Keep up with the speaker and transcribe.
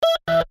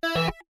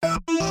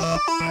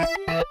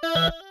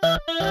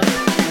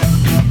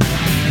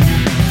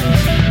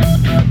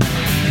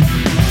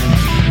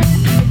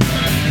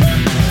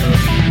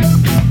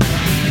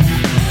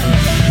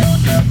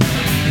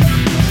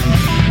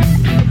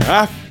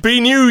Happy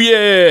New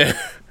Year!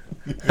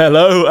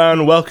 Hello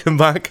and welcome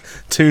back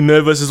to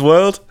Nerd vs.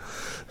 World.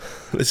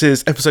 This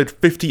is episode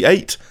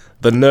 58,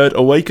 The Nerd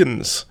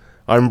Awakens.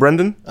 I'm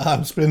Brendan.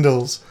 I'm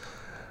Spindles.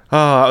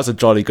 That was a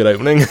jolly good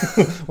opening.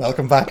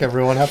 Welcome back,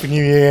 everyone. Happy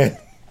New Year.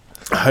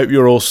 I hope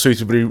you're all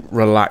suitably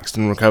relaxed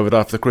and recovered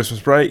after the Christmas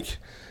break.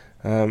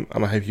 And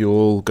I hope you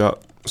all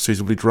got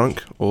suitably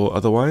drunk or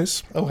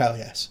otherwise. Oh, hell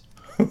yes.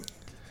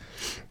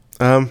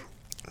 Should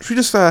we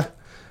just have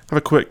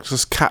a quick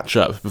catch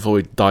up before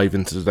we dive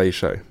into today's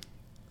show?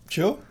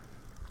 Sure.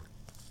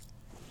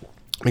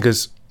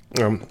 Because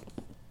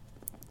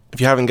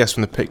if you haven't guessed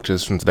from the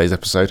pictures from today's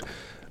episode,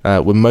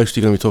 we're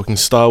mostly going to be talking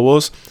Star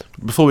Wars.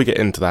 Before we get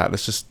into that,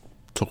 let's just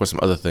talk about some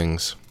other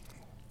things,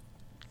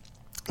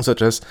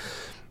 such as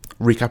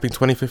recapping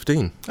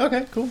 2015.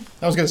 Okay, cool.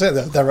 I was going to say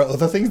that there are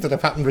other things that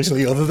have happened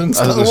recently other than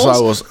Star Wars.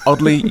 Star Wars.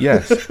 Oddly,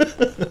 yes.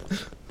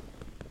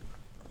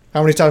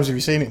 How many times have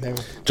you seen it now?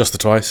 Just the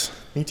twice.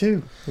 Me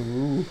too.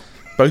 Ooh.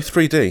 Both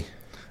 3D.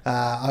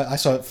 I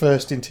saw it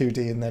first in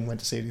 2D and then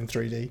went to see it in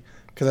 3D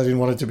because I didn't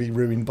want it to be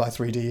ruined by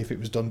 3D if it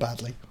was done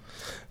badly.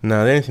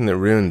 No, the only thing that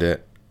ruined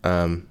it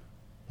when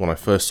I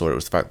first saw it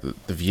was the fact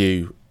that the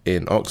View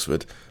in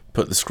Oxford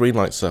put the screen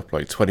lights up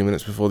like 20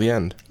 minutes before the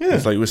end. Yeah.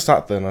 It's like we were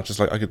sat there and I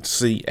could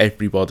see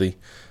everybody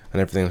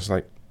and everything. It's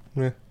like,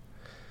 yeah.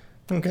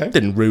 Okay. It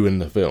didn't ruin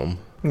the film.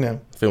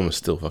 No. The film was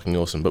still fucking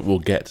awesome, but we'll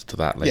get to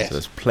that later. Yes.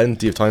 There's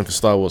plenty of time for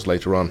Star Wars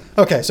later on.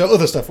 Okay, so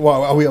other stuff.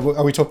 Well,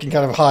 are we talking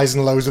kind of highs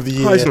and lows of the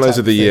year? Highs and lows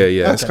of the year,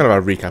 yeah. Okay. It's kind of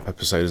our recap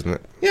episode, isn't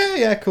it?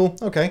 Yeah, cool.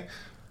 Okay.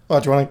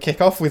 Well, do you want to kick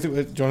off with? Do you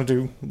want to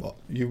do what?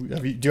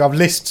 Do you have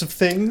lists of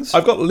things?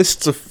 I've got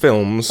lists of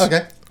films.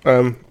 Okay.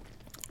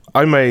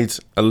 I made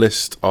a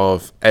list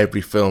of every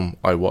film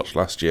I watched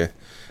last year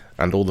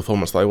and all the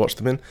formats that I watched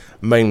them in,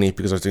 mainly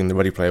because I was doing the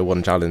Ready Player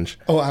One challenge.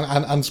 Oh,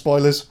 and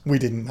spoilers, we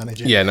didn't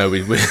manage it. Yeah, no,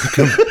 we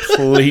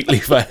completely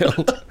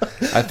failed.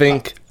 I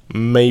think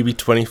maybe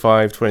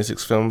 25,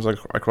 26 films I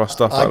crossed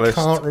off that list.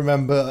 I can't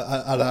remember,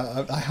 and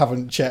I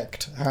haven't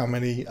checked how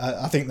many.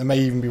 I think there may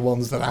even be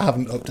ones that I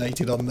haven't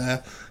updated on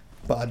there,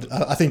 but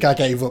I think I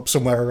gave up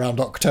somewhere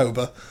around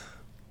October.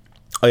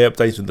 I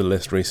updated the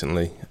list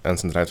recently and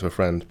sent it out to a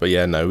friend, but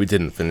yeah, no, we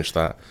didn't finish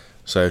that.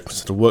 So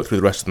just to work through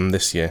the rest of them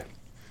this year.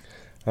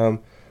 But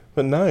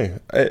no,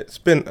 it's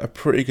been a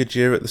pretty good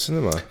year at the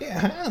cinema. It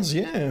has,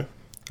 yeah.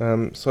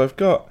 So I've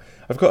got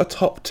a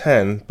top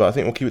 10, but I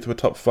think we'll keep it to a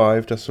top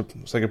 5 just for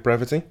sake of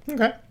brevity.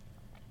 Okay.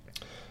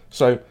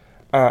 So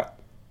at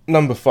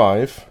number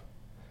 5,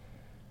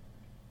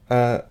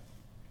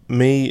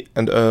 Me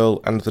and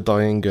Earl and the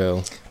Dying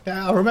Girl.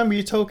 Yeah, I remember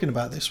you talking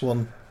about this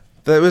one.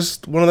 There was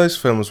one of those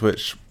films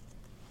which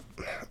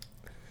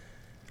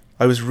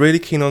I was really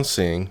keen on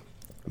seeing,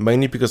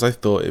 mainly because I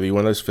thought it'd be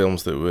one of those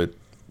films that would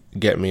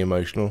get me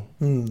emotional,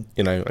 you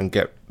know, and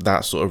get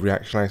that sort of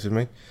reaction out of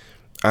me.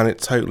 And it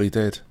totally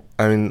did.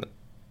 I mean,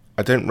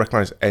 I don't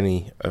recognise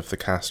any of the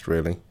cast,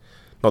 really.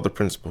 Not the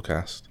principal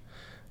cast.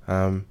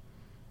 But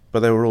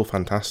they were all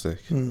fantastic.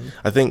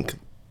 I think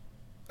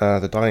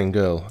the Dying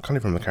Girl, I can't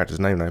even remember the character's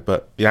name now,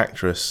 but the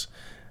actress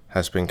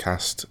has been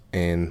cast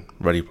in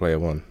Ready Player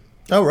One.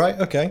 Oh, right,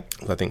 okay.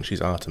 I think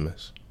she's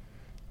Artemis.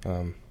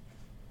 But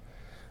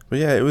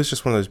yeah, it was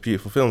just one of those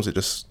beautiful films. It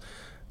just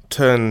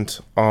turned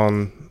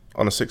on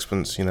a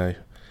sixpence, you know,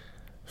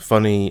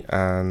 funny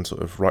and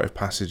sort of rite of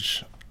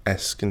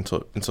passage-esque in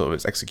sort of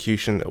its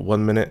execution at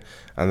 1 minute,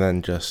 and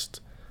then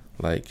just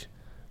like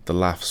the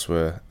laughs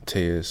were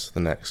tears the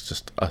next,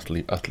 just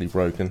utterly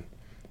broken.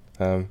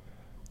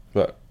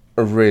 But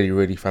a really,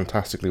 really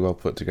fantastically well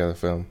put together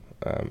film,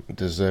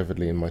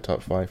 deservedly in my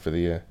top 5 for the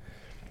year.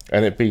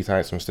 And it beat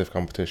out some stiff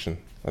competition.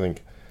 I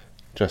think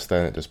just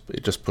then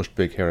it just pushed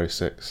Big Hero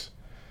 6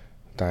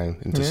 down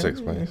into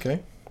 6th place.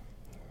 Okay.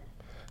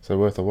 So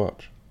worth a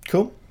watch.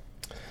 Cool.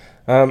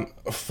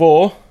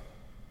 4,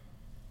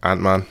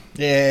 Ant-Man.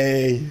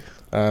 Yay.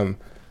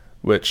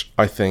 Which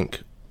I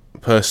think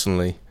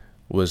personally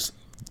was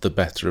the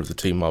better of the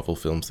 2 Marvel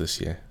films this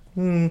year.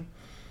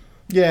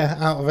 Yeah,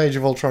 out of Age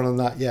of Ultron and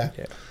that, yeah.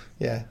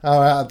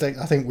 I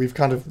think we've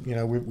kind of, you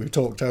know, we've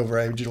talked over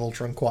Age of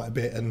Ultron quite a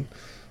bit, and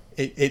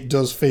it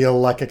does feel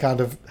like a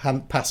kind of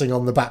passing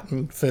on the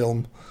baton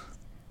film,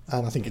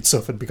 and I think it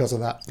suffered because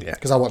of that. Yeah.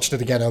 Because I watched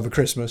it again over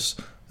Christmas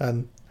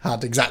and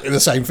had exactly the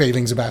same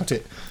feelings about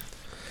it.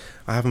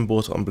 I haven't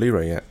bought it on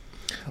Blu-ray yet.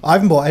 I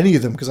haven't bought any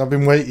of them because I've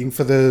been waiting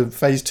for the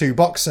Phase 2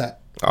 box set.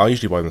 I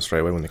usually buy them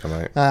straight away when they come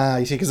out.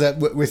 You see, because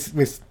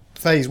with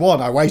Phase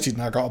 1, I waited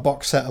and I got a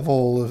box set of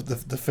all of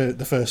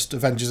the first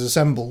Avengers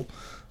Assemble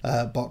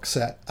box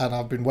set, and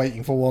I've been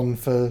waiting for one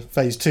for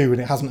Phase 2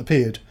 and it hasn't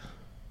appeared.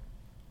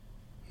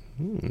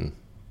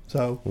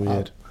 So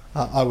weird.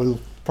 I will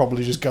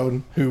probably just go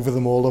and hoover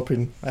them all up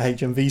in a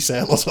HMV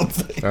sale or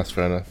something. That's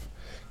fair enough.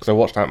 Because I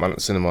watched Ant-Man at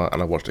the cinema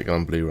and I watched it go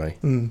on Blu-ray.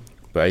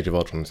 But Age of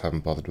Ultron, I just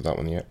haven't bothered with that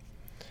one yet.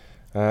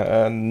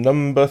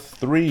 Number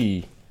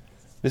 3.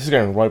 This is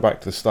going right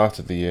back to the start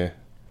of the year.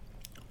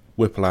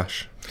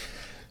 Whiplash.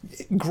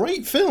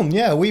 Great film,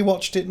 yeah. We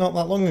watched it not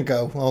that long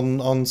ago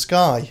on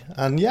Sky,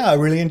 and yeah, I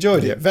really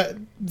enjoyed it.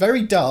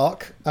 Very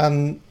dark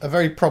and a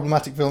very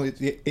problematic film.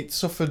 It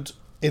suffered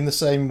in the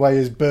same way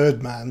as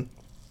Birdman,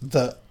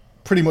 that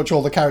pretty much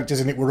all the characters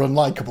in it were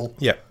unlikable.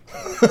 Yeah.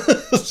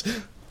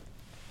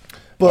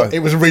 But it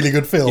was a really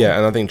good film. Yeah,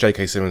 and I think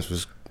J.K. Simmons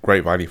was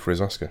great value for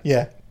his Oscar.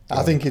 Yeah,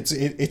 I think it's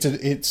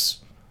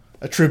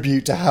a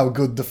tribute to how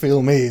good the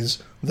film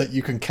is, that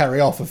you can carry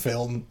off a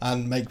film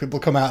and make people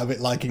come out of it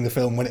liking the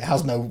film when it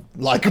has no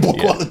likable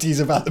qualities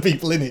about the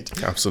people in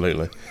it.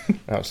 Absolutely.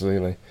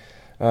 Absolutely.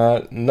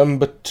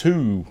 Number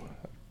 2,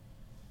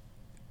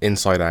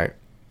 Inside Out.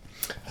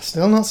 I've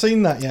still not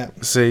seen that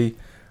yet. See,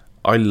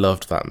 I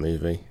loved that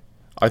movie.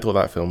 I thought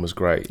that film was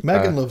great.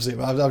 Megan loves it,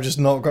 but I've just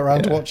not got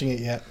around to watching it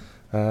yet.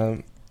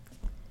 I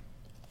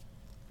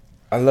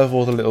love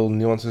all the little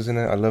nuances in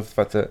it. I love the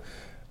fact that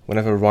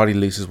whenever Riley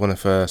loses one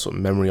of her sort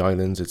of memory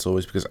islands, it's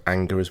always because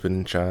anger has been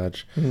in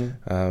charge.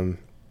 I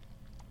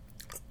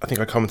think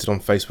I commented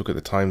on Facebook at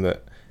the time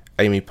that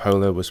Amy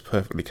Poehler was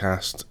perfectly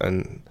cast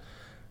and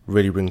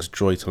really brings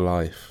Joy to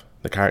life,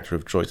 the character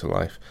of Joy to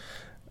life,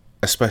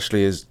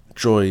 especially as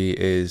Joy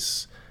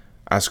is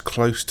as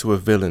close to a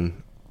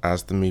villain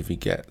as the movie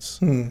gets.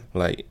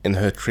 Like, in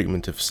her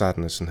treatment of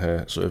sadness and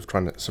her sort of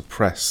trying to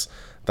suppress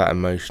that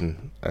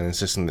emotion and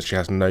insisting that she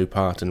has no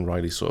part in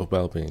Riley's sort of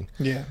well-being.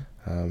 Yeah.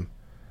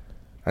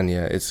 And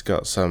yeah, it's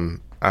got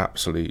some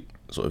absolute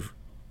sort of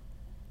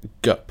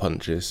gut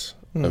punches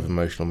of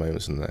emotional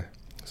moments in there.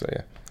 So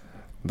yeah,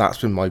 that's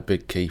been my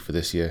big key for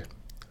this year.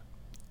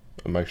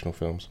 Emotional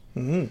films.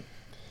 And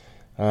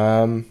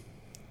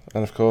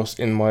of course,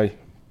 in my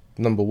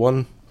number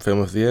 1 film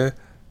of the year,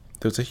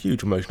 there's a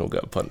huge emotional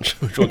gut punch,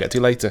 which we'll get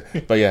to later.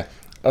 But yeah,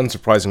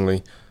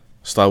 unsurprisingly,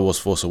 Star Wars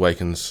Force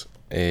Awakens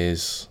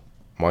is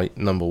my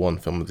number 1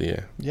 film of the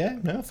year. Yeah,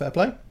 no, fair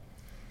play.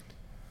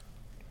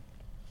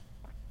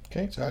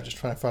 Okay, so I'm just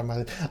trying to find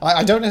my...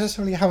 I don't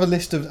necessarily have a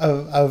list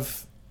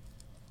of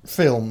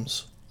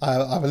films. I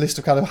have a list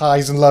of kind of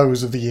highs and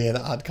lows of the year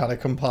that I'd kind of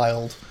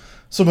compiled.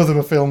 Some of them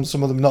are films,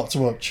 some of them not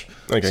so much.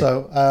 Okay.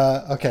 So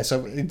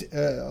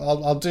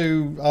I'll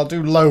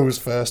do lows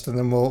first, and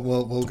then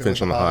we'll go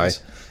finish on the high.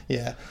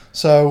 Yeah.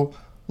 So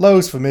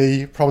lows for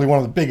me, probably one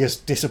of the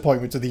biggest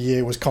disappointments of the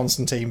year was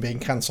Constantine being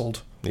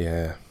cancelled.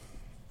 Yeah.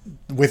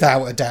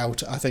 Without a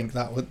doubt, I think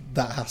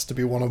that has to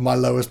be one of my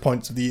lowest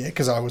points of the year,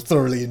 because I was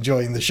thoroughly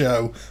enjoying the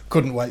show,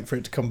 couldn't wait for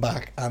it to come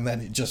back, and then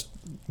it just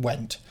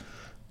went.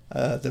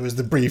 There was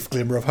the brief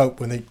glimmer of hope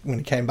when he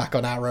came back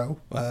on Arrow,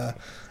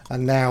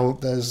 and now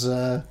there's.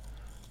 I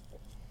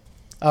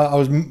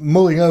was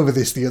mulling over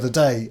this the other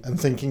day and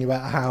thinking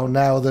about how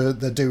now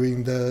they're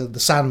doing the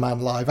Sandman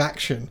live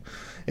action.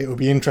 It would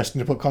be interesting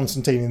to put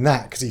Constantine in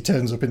that, because he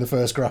turns up in the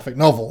first graphic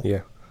novel.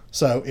 Yeah.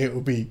 So it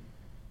would be.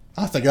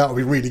 I think that would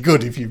be really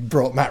good if you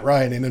brought Matt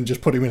Ryan in and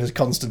just put him in as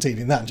Constantine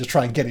in that, and just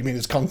try and get him in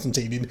as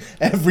Constantine in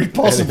every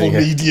possible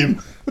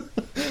medium.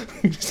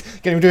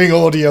 Get him doing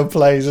audio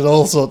plays and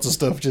all sorts of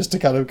stuff, just to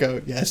kind of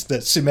go, yes,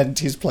 that cement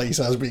his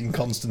place as being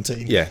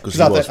Constantine. Yeah, because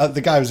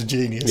the guy was a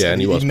genius. Yeah, and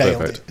he was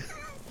nailed perfect. It.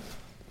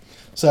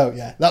 So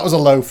yeah, that was a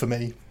low for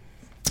me.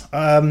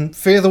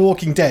 Fear the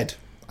Walking Dead,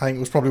 I think,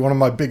 was probably one of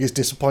my biggest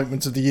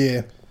disappointments of the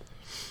year.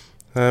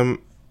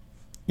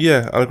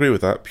 Yeah, I agree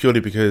with that, purely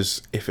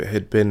because if it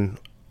had been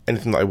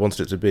anything that I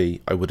wanted it to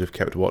be, I would have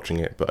kept watching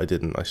it, but I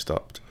didn't. I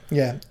stopped.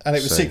 Yeah, and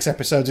it was 6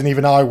 episodes, and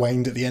even I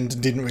waned at the end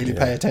and didn't really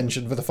pay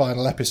attention for the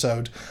final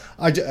episode.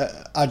 I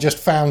just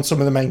found some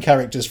of the main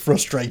characters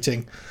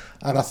frustrating,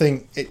 and I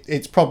think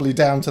it's probably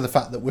down to the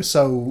fact that we're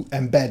so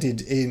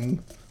embedded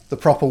in the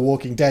proper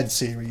Walking Dead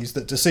series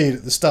that to see it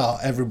at the start,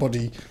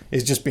 everybody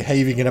is just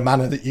behaving in a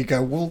manner that you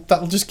go, well,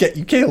 that'll just get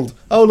you killed.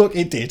 Oh, look,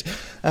 it did.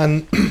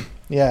 And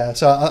yeah,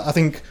 so I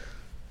think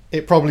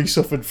it probably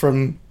suffered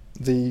from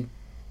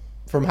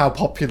how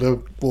popular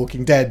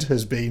Walking Dead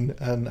has been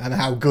and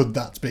how good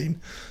that's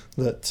been,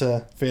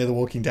 that Fear the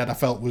Walking Dead I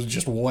felt was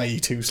just way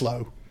too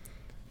slow.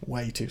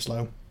 Way too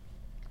slow.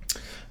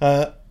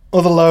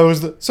 Other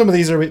lows, some of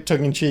these are a bit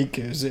tongue-in-cheek.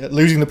 Is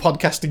losing the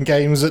podcasting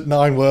games at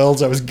 9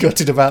 Worlds. I was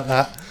gutted about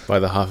that. By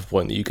the half a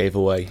point that you gave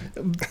away.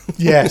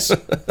 Yes,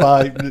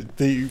 by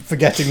the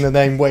forgetting the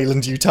name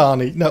Wayland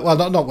Yutani. No,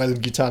 well, not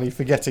Wayland Yutani,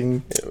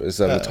 forgetting... It was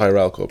the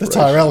Tyrell Corporation. The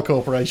Tyrell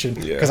Corporation,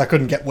 because I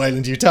couldn't get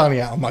Wayland Yutani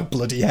out of my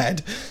bloody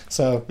head.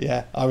 So,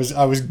 yeah, I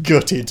was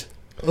gutted.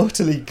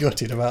 Utterly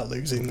gutted about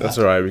losing that. That's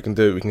all right. We can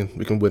do it.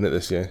 We can win it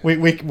this year. We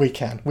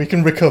can. We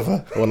can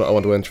recover. I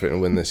want to enter it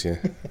and win this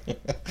year.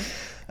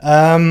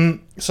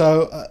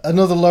 So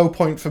another low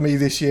point for me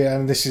this year,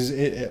 and this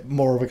is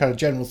more of a kind of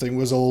general thing,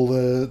 was all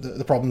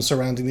the problems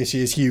surrounding this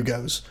year's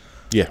Hugos.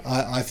 Yeah,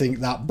 I think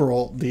that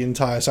brought the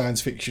entire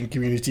science fiction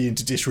community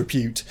into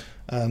disrepute.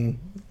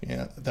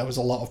 There was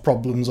a lot of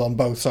problems on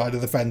both sides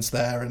of the fence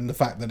there, and the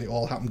fact that it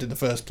all happened in the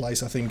first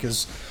place, I think,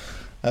 has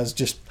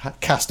just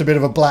cast a bit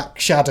of a black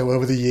shadow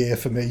over the year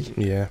for me.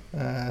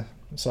 Yeah.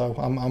 So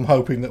I'm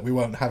hoping that we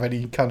won't have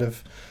any kind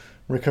of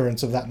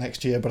recurrence of that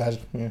next year, but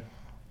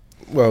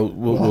Well,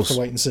 we'll have to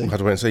wait and see. We'll have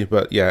to wait and see.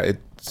 But yeah,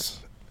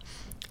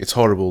 it's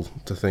horrible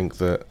to think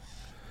that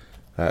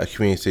a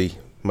community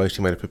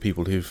mostly made up of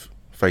people who've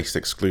faced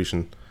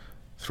exclusion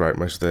throughout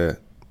most of their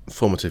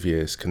formative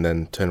years can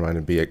then turn around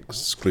and be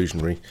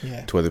exclusionary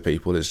to other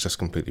people. It's just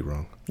completely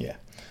wrong. Yeah.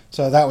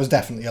 So that was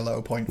definitely a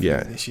low point for me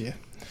this year.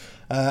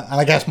 And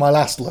I guess my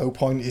last low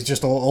point is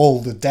just all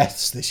the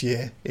deaths this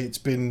year. It's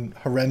been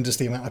horrendous,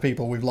 the amount of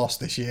people we've lost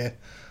this year.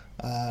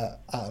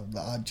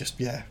 I just,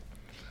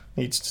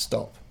 needs to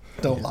stop.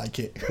 Don't like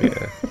it.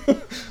 Yeah.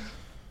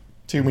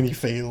 Too many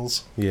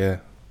feels. Yeah.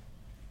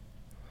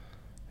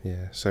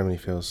 Yeah, so many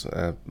feels.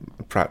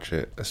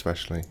 Pratchett,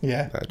 especially.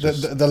 Yeah,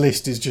 the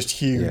list is just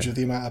huge of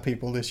the amount of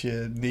people this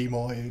year.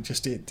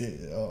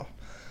 Nimoy,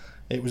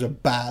 it was a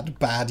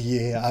bad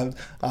year.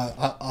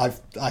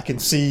 I can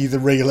see the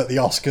reel at the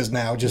Oscars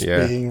now just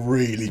being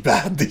really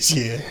bad this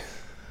year.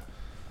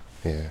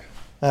 Yeah.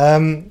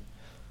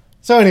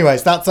 So,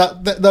 anyways,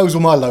 those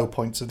were my low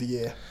points of the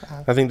year.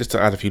 I think just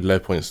to add a few low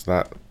points to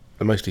that,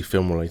 they're mostly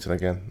film related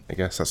again. I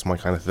guess that's my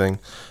kind of thing.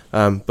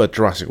 But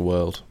Jurassic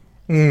World.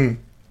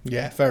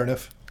 Yeah, fair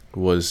enough.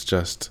 Was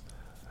just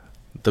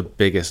the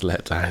biggest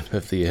letdown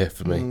of the year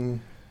for me.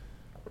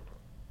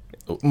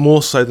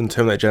 More so than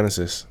Terminator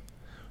Genesis.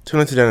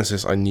 Terminator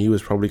Genesis I knew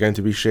was probably going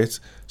to be shit,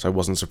 so I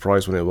wasn't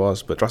surprised when it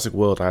was. But Jurassic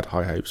World I had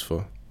high hopes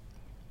for.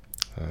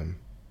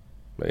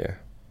 But yeah.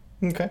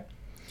 Okay.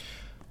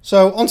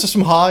 So, on to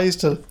some highs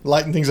to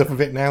lighten things up a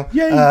bit now.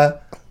 Yay!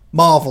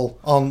 Marvel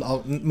on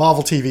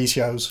Marvel TV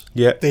shows.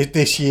 Yeah.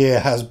 This year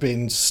has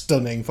been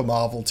stunning for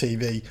Marvel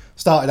TV.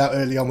 Started out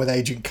early on with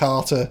Agent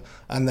Carter,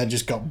 and then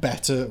just got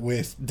better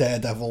with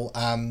Daredevil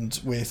and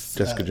with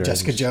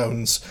Jessica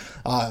Jones.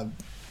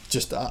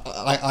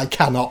 I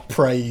cannot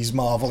praise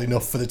Marvel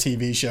enough for the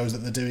TV shows that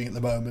they're doing at the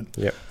moment.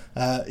 Yeah.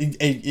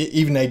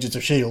 Even Agents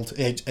of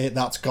S.H.I.E.L.D.,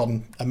 that's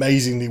gone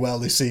amazingly well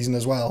this season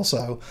as well.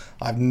 So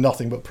I have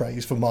nothing but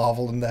praise for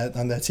Marvel and their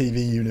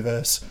TV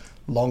universe.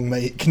 Long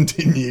may it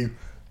continue.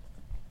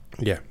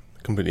 Yeah,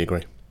 completely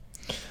agree.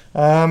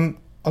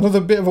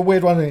 Another bit of a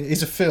weird one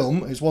is a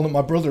film. It's one that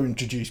my brother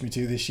introduced me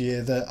to this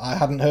year that I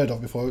hadn't heard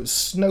of before.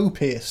 It's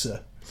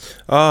Snowpiercer.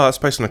 Ah, it's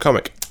based on a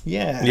comic.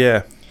 Yeah.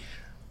 Yeah.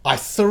 I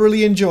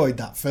thoroughly enjoyed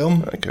that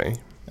film. Okay.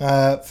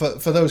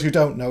 For those who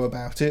don't know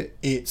about it,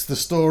 it's the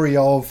story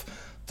of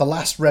the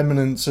last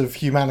remnants of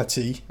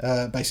humanity.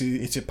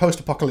 Basically, it's a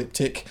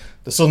post-apocalyptic.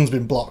 The sun's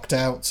been blocked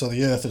out, so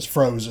the Earth is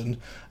frozen,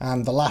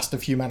 and the last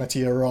of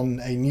humanity are on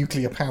a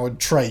nuclear-powered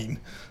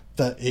train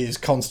that is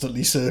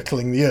constantly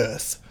circling the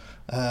Earth.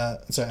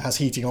 So it has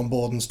heating on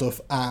board and stuff,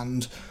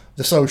 and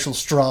the social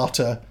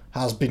strata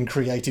has been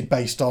created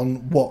based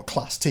on what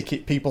class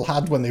ticket people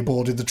had when they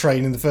boarded the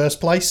train in the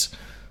first place.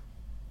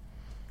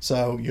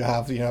 So you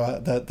have,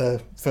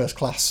 the first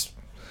class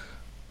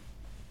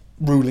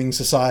ruling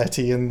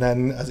society, and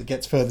then as it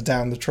gets further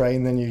down the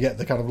train, then you get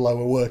the kind of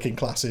lower working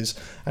classes,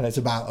 and it's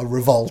about a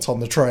revolt on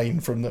the train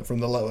from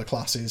the lower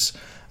classes.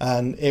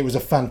 And it was a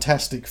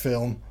fantastic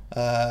film.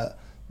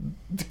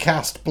 The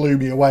cast blew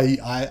me away.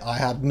 I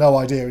had no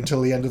idea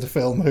until the end of the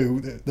film who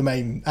the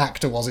main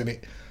actor was in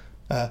it.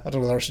 I don't know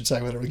whether I should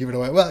say whether we give it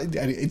away. Well,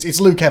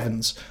 it's Luke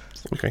Evans.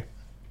 Okay.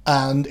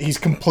 And he's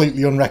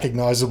completely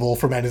unrecognisable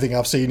from anything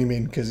I've seen him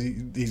in, because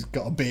he's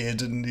got a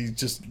beard and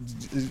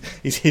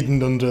he's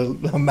hidden under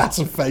a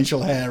massive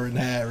facial hair,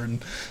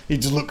 and he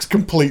just looks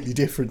completely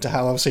different to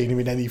how I've seen him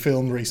in any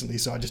film recently.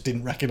 So I just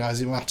didn't recognise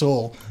him at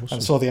all. Awesome.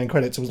 And saw the end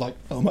credits and was like,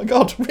 oh my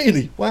god,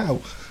 really?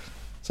 Wow.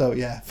 So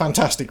yeah,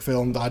 fantastic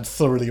film. I'd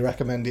thoroughly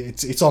recommend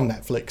it. It's on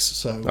Netflix,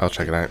 so I'll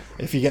check it out.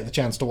 If you get the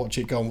chance to watch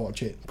it, go and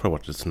watch it. Probably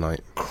watch it tonight.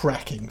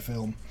 Cracking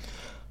film.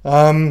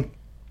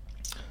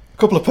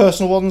 Couple of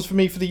personal ones for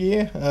me for the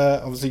year.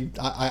 Obviously,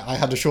 I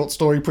had a short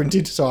story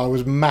printed, so I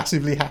was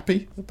massively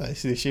happy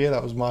this year.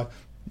 That was one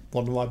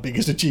of my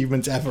biggest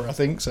achievements ever, I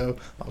think. So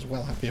I was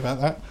well happy about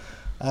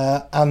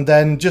that. And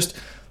then just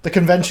the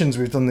conventions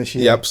we've done this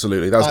year. Yeah,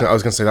 absolutely. I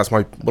was going to say that's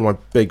one of my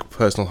big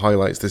personal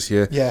highlights this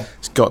year. Yeah,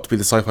 it's got to be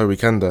the Sci-Fi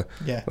Weekender.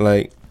 Yeah,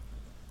 like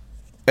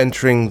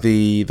entering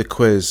the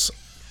quiz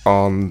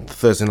on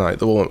Thursday night,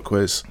 the warm-up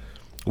quiz,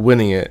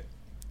 winning it.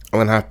 And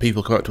then have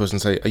people come up to us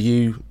and say, are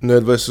you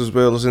Nerd vs.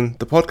 World as in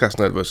the podcast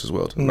Nerd vs.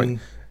 World? I'm like,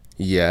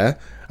 yeah.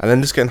 And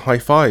then just getting high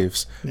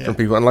fives from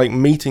people. And like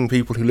meeting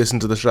people who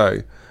listen to the show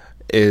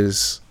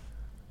is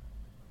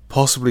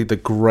possibly the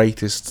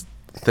greatest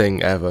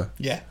thing ever.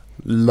 Yeah.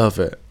 Love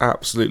it.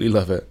 Absolutely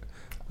love it.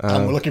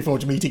 And we're looking forward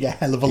to meeting a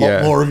hell of a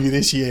lot more of you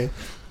this year.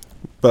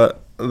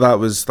 But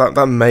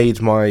that made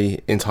my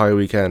entire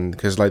weekend,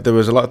 because like there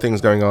was a lot of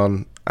things going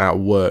on at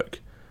work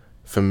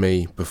for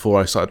me before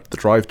I started the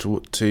drive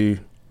to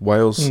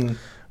Wales,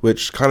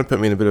 which kind of put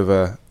me in a bit of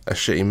a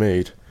shitty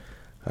mood.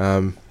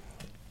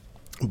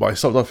 But I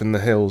stopped off in the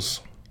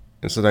hills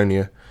in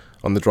Sardinia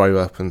on the drive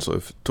up and sort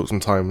of took some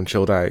time and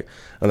chilled out.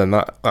 And then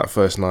that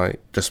first night,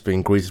 just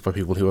being greeted by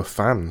people who were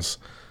fans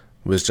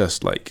was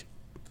just like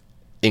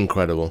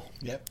incredible.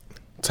 Yep.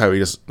 Totally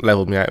just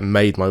leveled me out and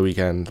made my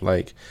weekend.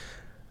 Like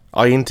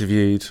we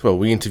interviewed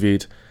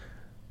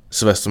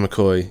Sylvester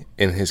McCoy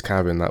in his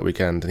cabin that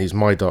weekend, and he's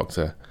my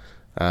doctor,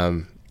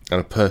 and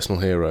a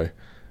personal hero.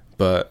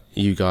 But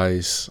you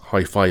guys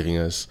high-fiving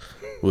us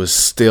was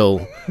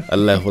still a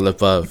level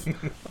above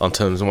on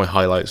terms of my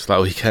highlights for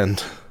that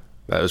weekend.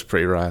 That was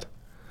pretty rad.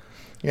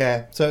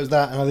 Yeah, so it was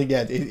that, and I think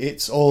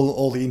it's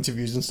all the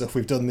interviews and stuff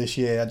we've done this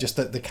year. Just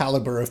that the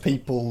caliber of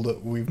people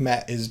that we've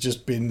met has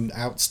just been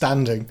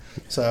outstanding.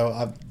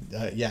 So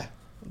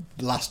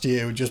last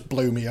year just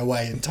blew me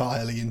away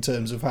entirely in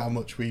terms of how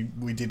much we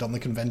did on the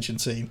convention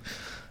scene,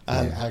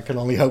 and I can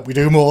only hope we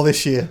do more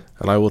this year.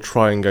 And I will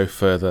try and go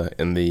further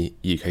in the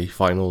UK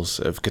finals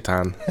of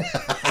Catan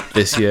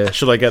this year.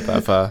 Should I get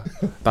that far?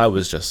 That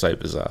was just so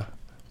bizarre,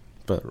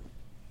 but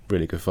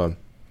really good fun.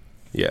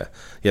 Yeah,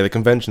 the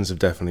conventions have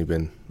definitely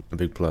been a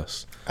big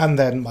plus. And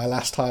then my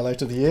last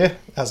highlight of the year,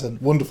 as a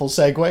wonderful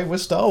segue,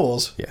 was Star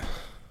Wars. Yeah.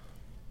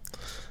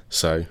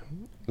 So,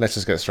 let's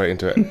just get straight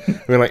into it.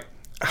 I mean, like,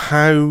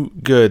 how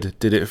good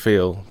did it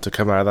feel to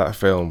come out of that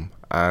film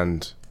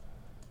and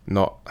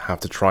not have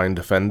to try and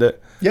defend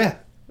it? Yeah.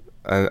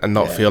 And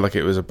not feel like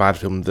it was a bad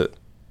film that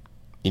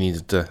you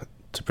needed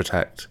to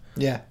protect.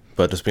 Yeah.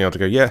 But just being able to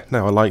go, yeah,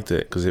 no, I liked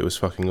it because it was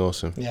fucking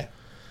awesome. Yeah.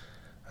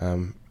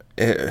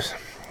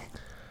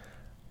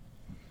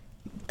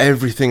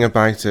 Everything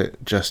about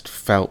it just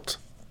felt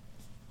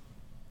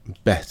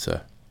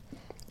better.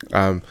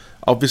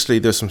 Obviously,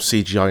 there's some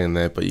CGI in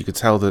there, but you could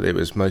tell that it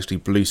was mostly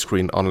blue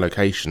screen on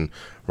location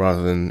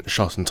rather than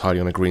shot entirely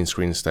on a green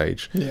screen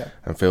stage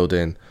and filled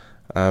in.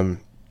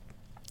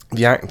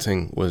 The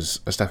acting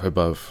was a step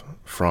above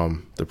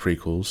from the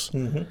prequels.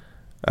 Mm-hmm.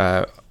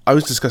 I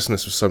was discussing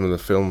this with some of the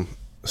film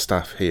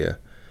staff here,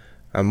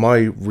 and my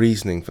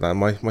reasoning for that,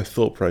 my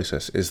thought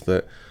process is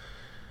that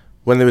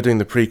when they were doing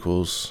the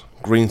prequels,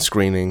 green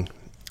screening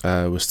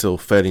was still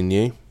fairly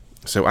new,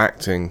 so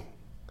acting,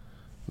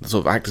 the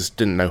sort of actors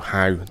didn't know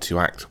how to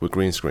act with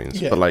green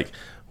screens. But like,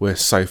 we're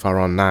so far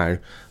on now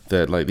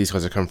that like these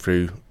guys have come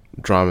through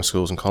drama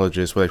schools and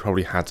colleges where they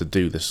probably had to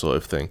do this sort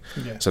of thing.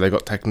 So they've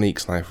got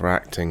techniques now for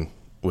acting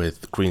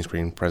with green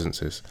screen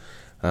presences,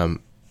 and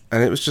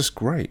it was just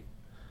great.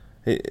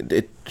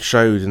 It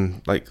showed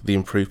in like the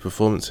improved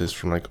performances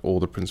from like all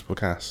the principal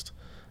cast.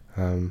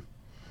 I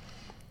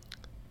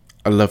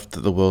loved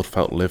that the world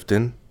felt lived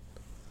in.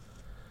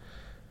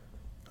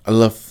 I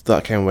love that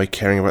I came away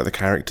caring about the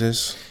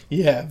characters.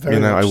 Yeah, very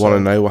much I want to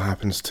know what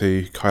happens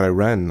to Kylo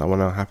Ren. I want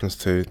to know what happens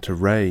to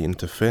Rey and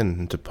to Finn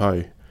and to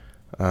Poe.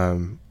 I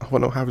want to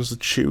know what happens to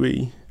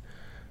Chewie.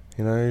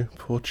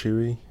 Poor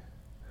Chewie.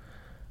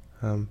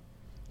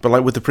 But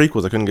like with the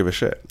prequels, I couldn't give a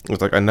shit. It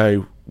was like, I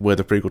know where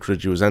the prequel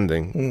trilogy was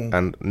ending,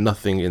 and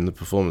nothing in the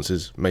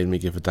performances made me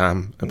give a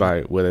damn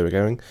about where they were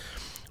going.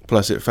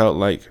 Plus, it felt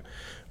like,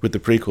 with the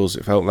prequels,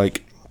 it felt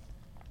like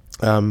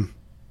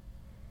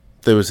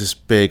there was this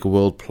big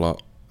world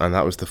plot, and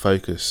that was the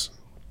focus.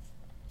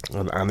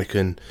 And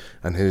Anakin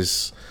and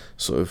his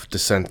sort of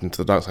descent into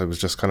the dark side was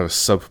just kind of a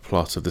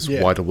subplot of this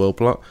wider world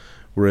plot.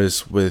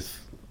 Whereas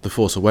with The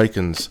Force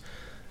Awakens,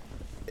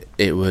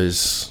 it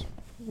was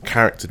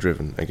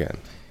character-driven again.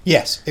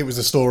 Yes, it was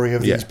the story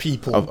of these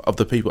people. Of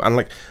the people. And,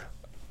 like,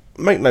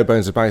 make no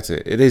bones about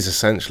it, it is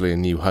essentially A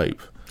New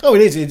Hope. Oh,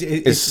 it is.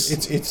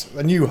 It's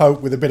A New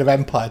Hope with a bit of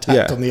Empire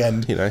tacked on the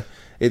end.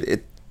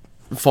 It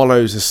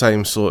follows the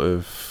same sort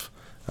of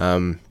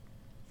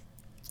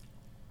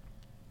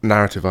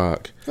narrative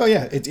arc. Oh,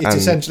 yeah. It's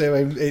essentially,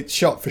 it's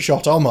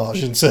shot-for-shot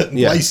homage in certain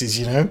places,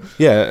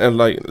 Yeah, and,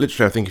 like,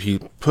 literally, I think if you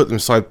play them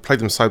side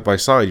by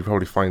side, you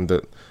probably find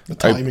that the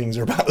timings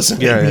are about the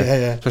same. Yeah.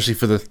 Especially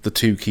for the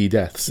two key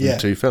deaths in the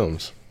two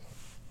films.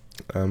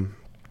 But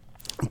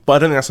I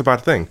don't think that's a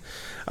bad thing.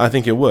 I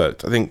think it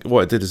worked. I think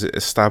what it did is it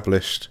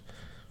established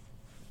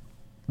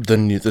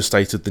the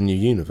state of the new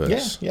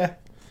universe. Yeah.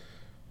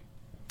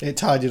 It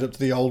tied it up to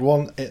the old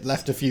one. It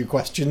left a few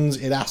questions.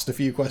 It asked a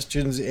few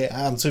questions. It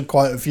answered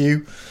quite a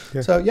few.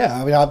 Yeah. So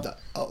I mean,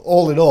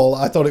 all in all,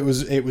 I thought it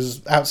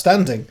was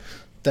outstanding.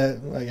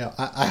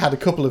 I had a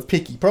couple of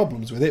picky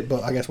problems with it,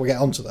 but I guess we'll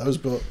get onto those.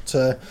 But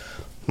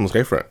let's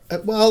go for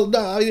it. Well,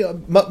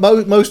 no,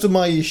 most of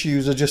my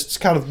issues are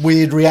just kind of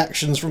weird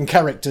reactions from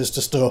characters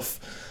to stuff.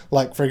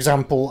 Like, for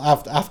example,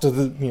 after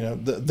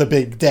the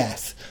big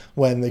death,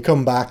 when they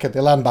come back and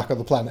they land back on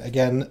the planet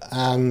again,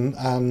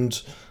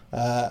 and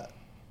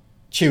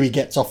Chewie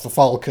gets off the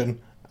Falcon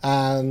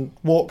and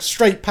walks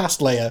straight past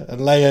Leia,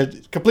 and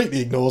Leia completely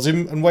ignores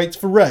him and waits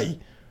for Rey.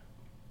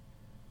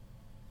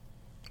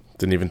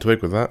 Didn't even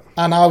twig with that.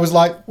 And I was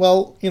like,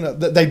 well,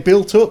 they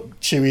built up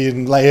Chewie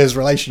and Leia's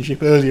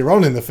relationship earlier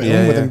on in the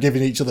film with them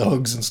giving each other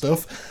hugs and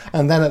stuff.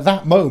 And then at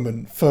that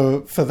moment,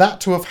 for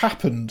that to have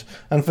happened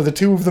and for the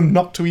two of them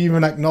not to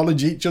even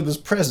acknowledge each other's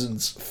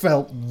presence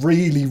felt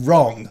really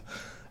wrong.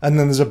 And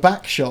then there's a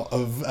back shot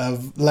of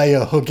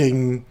Leia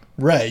hugging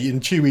Rey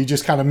and Chewie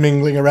just kind of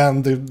mingling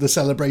around the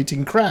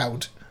celebrating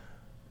crowd.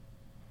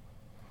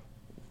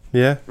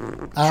 Yeah.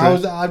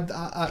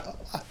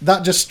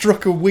 That just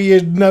struck a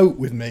weird note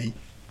with me.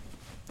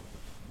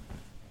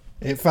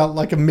 It felt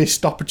like a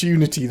missed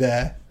opportunity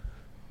there.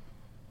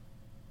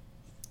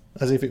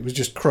 As if it was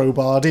just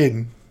crowbarred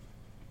in.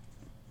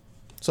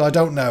 So I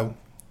don't know.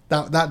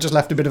 That just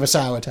left a bit of a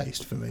sour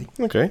taste for me.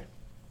 Okay.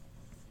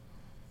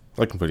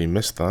 I completely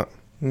missed that.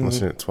 I've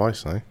seen it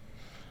twice now.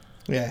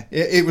 Yeah,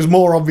 it was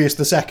more obvious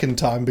the second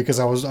time because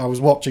I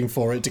was watching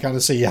for it to kind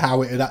of see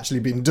how it had actually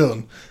been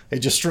done. It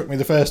just struck me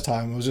the first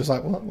time. I was just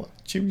like, what?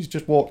 Chewie's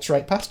just walked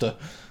straight past her.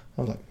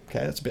 I was like, okay,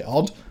 that's a bit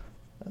odd.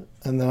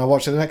 And then I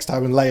watched it the next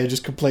time and Leia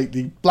just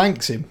completely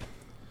blanks him.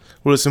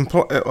 Well, it's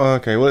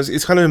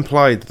it's kind of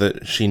implied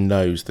that she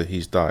knows that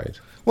he's died.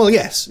 Well,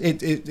 yes,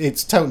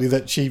 it's totally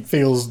that she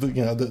feels that,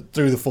 that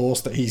through the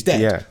Force that he's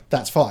dead. Yeah.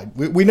 That's fine.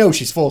 We know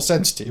she's Force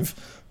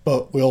sensitive,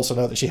 but we also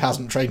know that she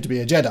hasn't trained to be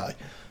a Jedi.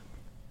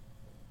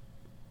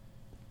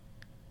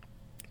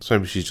 So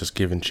maybe she's just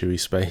given Chewie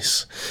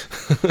space.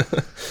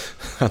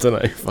 I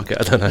don't know. Fuck it,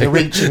 I don't know. You're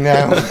reaching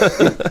now.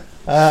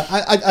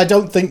 I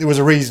don't think there was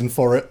a reason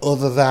for it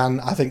other than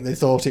I think they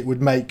thought it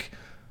would make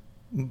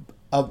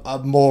a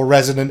more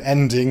resonant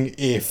ending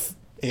if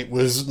it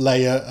was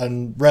Leia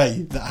and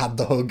Rey that had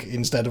the hug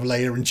instead of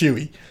Leia and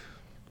Chewie.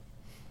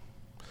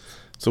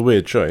 It's a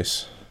weird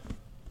choice.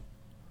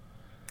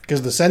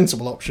 Because the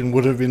sensible option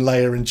would have been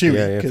Leia and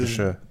Chewie. Yeah, for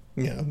sure.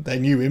 They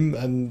knew him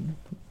and,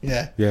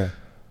 yeah. Yeah.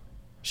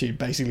 She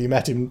basically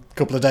met him a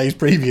couple of days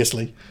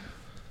previously.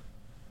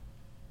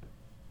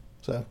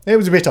 So, it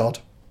was a bit odd.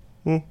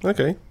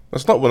 Okay.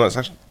 That's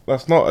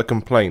not a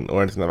complaint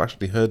or anything I've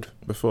actually heard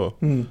before.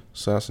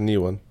 So that's a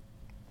new one.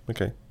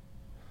 Okay.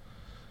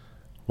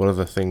 What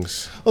other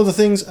things? Other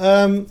things,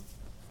 well,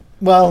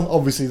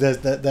 obviously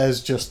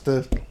there's just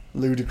the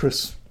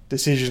ludicrous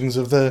decisions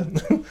of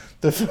the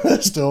the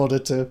First Order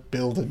to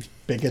build a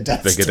bigger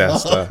Death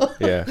Star.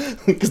 Yeah.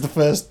 Because the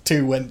first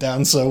two went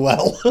down so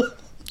well. So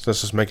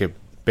let's just make it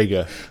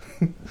bigger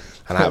and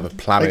have a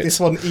planet. Make this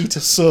one eat a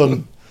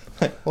sun.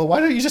 Well, why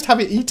don't you just have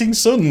it eating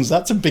suns?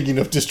 That's a big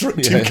enough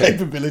destructive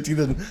capability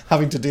than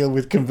having to deal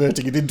with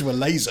converting it into a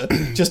laser.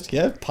 Just,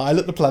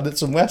 pilot the planet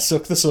somewhere,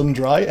 suck the sun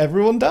dry,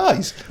 everyone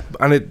dies.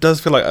 And it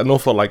does feel like an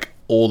awful lot like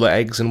all the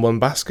eggs in one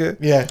basket.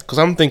 Yeah. Because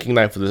I'm thinking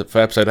now for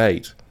episode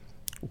 8,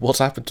 what's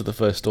happened to the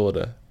First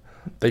Order?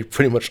 They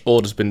pretty much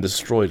all just been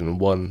destroyed in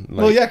one.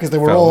 Well, yeah, because they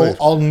were all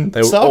on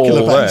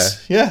Starkiller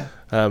Base. Yeah.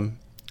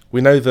 We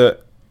know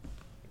that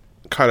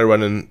Kylo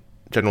Ren and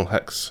General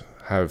Hex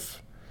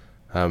have.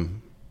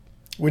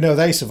 We know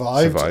they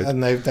survived.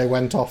 And they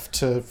went off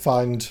to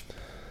find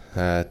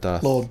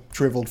Lord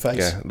Shriveled Face.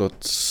 Yeah, Lord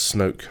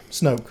Snoke.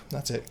 Snoke,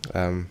 that's it.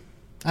 Andy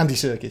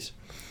Serkis.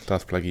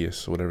 Darth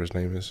Plagueis, or whatever his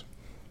name is,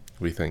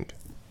 we think.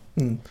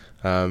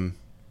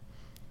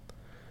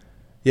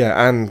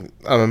 Yeah, and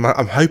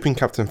I'm hoping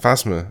Captain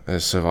Phasma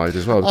has survived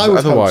as well. I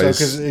would hope so,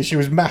 because she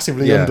was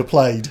massively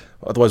underplayed.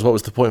 Otherwise, what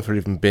was the point for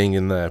even being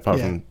in there,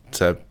 apart from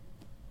to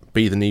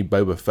be the new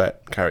Boba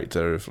Fett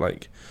character of,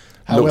 like...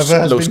 However,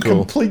 has been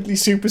completely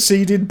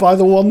superseded by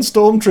the one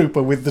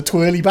stormtrooper with the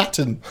twirly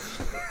baton.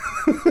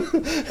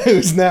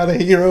 Who's now the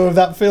hero of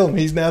that film.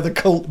 He's now the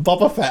cult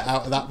Boba Fett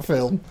out of that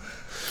film.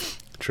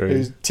 True.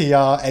 Who's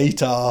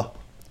TR-8R.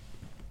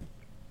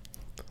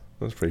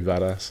 That's pretty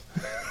badass.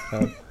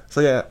 So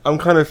yeah, I'm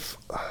kind of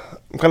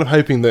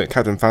hoping that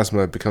Captain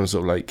Phasma becomes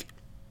sort of like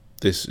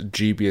this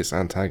dubious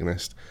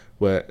antagonist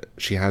where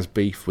she has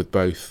beef with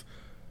both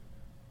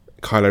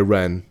Kylo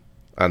Ren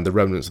and the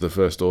remnants of the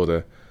First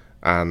Order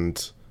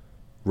and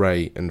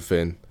Rey and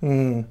Finn,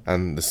 and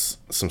there's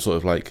some sort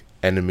of like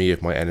enemy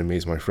of my enemy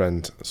is my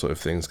friend sort of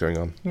things going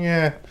on.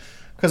 Yeah,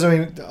 because I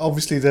mean,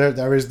 obviously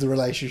there is the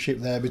relationship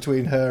there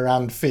between her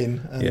and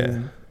Finn,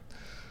 and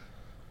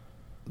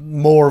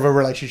more of a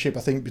relationship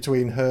I think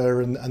between her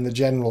and the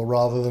General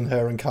rather than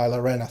her and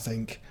Kylo Ren. I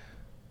think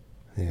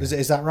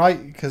is that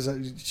right? Because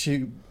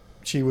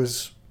she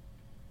was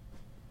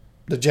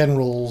the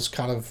General's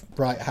kind of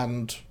right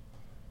hand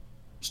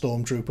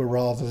stormtrooper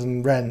rather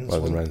than Ren's.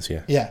 Rather than Ren's,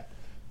 yeah. Yeah.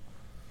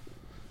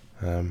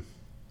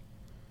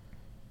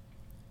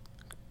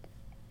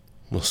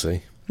 We'll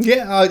see.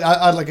 Yeah,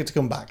 I'd like it to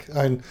come back.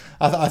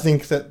 I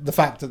think that the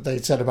fact that they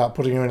said about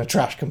putting her in a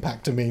trash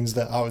compactor means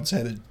that I would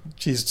say that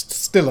she's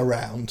still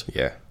around.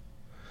 Yeah.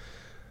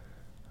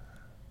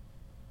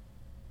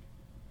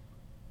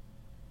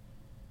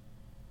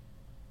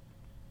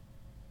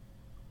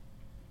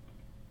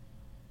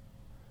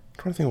 I'm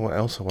trying to think of what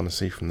else I want to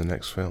see from the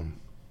next film.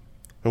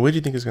 Where do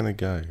you think it's going to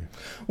go?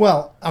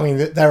 Well, I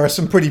mean, there are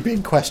some pretty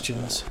big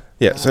questions.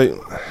 Yeah,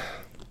 so...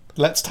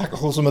 let's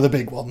tackle some of the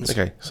big ones.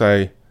 Okay,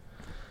 so...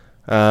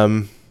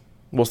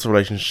 what's the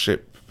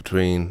relationship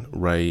between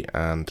Rey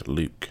and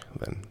Luke,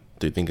 then?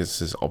 Do you think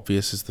it's as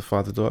obvious as the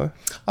father-daughter?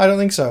 I don't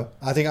think so.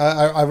 I think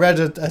I read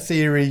a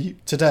theory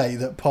today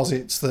that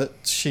posits that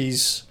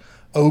she's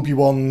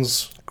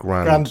Obi-Wan's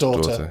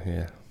granddaughter.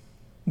 Yeah.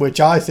 Which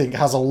I think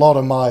has a lot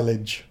of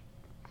mileage.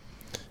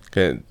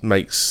 Okay, it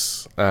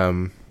makes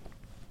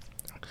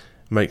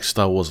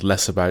Star Wars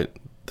less about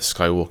the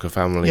Skywalker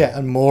family,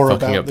 and more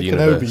about the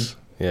universe. Kenobi.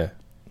 Yeah,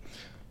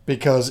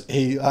 because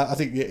I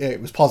think it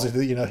was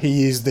positive that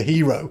he is the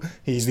hero.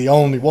 He's the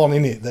only one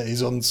in it that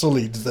is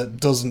unsullied, that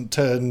doesn't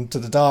turn to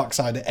the dark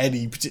side at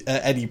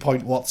any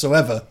point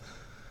whatsoever.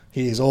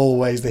 He is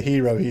always the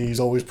hero. He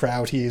is always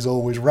proud. He is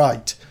always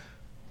right.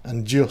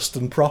 and just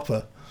and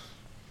proper.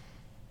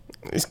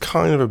 He's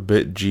kind of a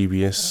bit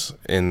dubious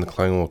in the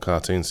Clone War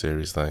cartoon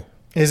series, though.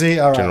 Is he?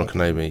 All right. General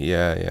Kenobi,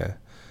 yeah.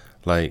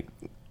 Like,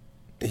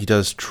 he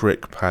does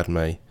trick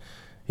Padme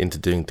into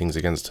doing things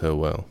against her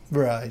will.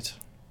 Right.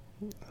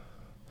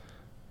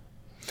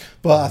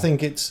 But I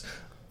think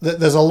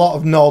there's a lot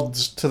of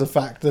nods to the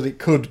fact that it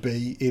could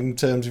be, in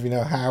terms of,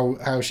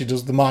 how she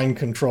does the mind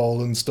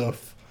control and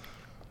stuff.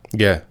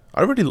 Yeah,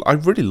 I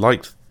really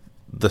liked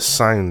the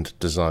sound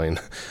design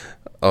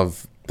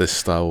of this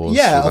Star Wars.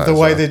 Yeah, of the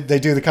way they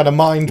do the kind of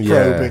mind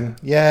probing.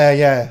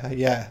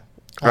 Yeah.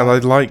 And I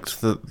liked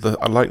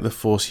the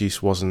Force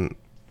use wasn't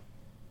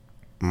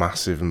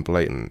massive and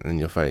blatant in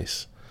your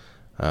face.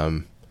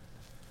 But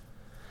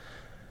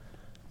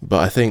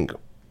I think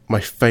my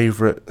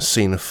favourite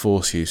scene of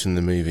Force use in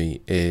the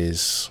movie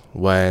is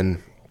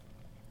when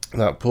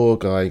that poor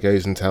guy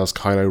goes and tells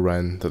Kylo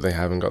Ren that they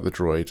haven't got the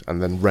droid,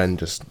 and then Ren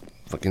just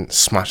fucking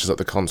smashes up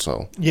the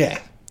console. Yeah.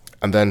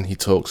 And then he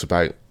talks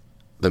about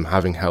them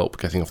having help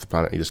getting off the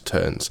planet. He just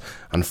turns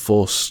and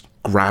Force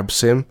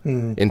grabs him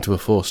into a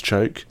Force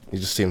choke. You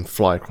just see him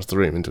fly across the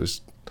room into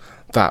his...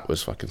 That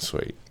was fucking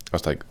sweet. I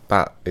was like,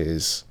 that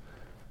is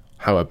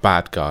how a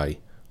bad guy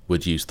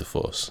would use the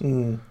Force.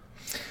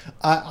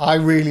 I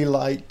really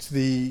liked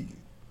the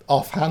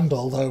offhand,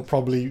 although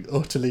probably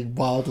utterly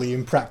wildly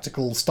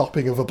impractical,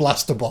 stopping of a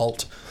blaster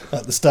bolt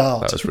at the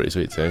start. That was pretty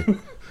sweet too.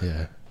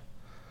 Yeah.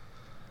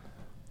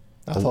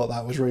 I thought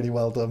that was really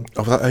well done.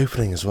 Oh, that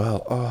opening as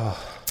well.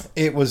 Oh,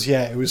 it was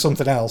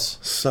something else.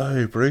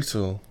 So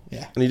brutal.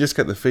 Yeah. And you just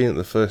get the feeling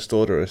that the First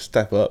Order are a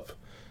step up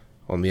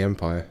on the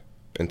Empire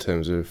in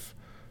terms of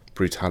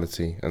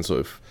brutality and sort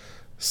of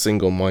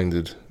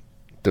single-minded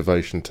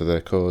devotion to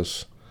their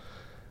cause.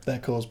 Their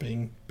cause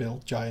being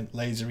build giant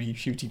lasery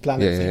shooty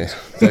planet things.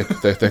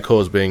 Yeah. Their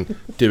cause being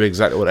do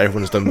exactly what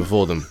everyone's done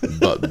before them,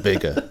 but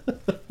bigger.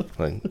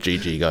 Like,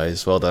 GG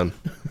guys, well done.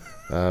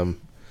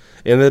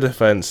 In their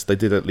defence, they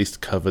did at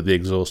least cover the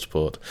exhaust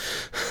port.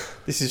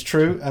 This is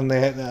true, and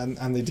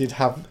they did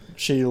have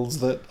shields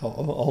that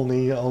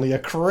only a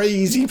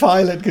crazy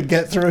pilot could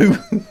get through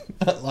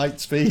at light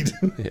speed.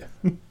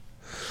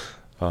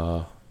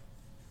 Yeah.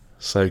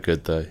 So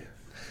good though.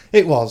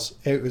 It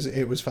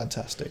was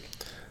fantastic.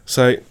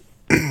 So,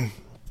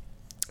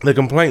 the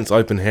complaints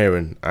I've been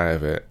hearing out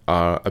of it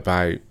are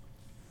about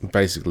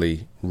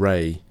basically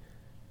Rey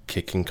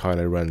kicking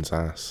Kylo Ren's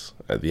ass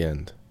at the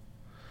end.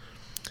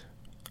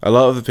 A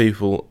lot of the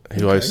people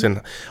who I've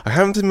seen... I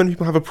haven't seen many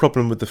people have a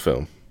problem with the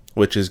film,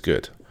 which is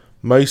good.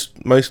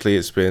 Mostly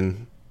it's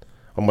been,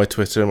 on my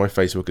Twitter and my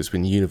Facebook, it's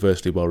been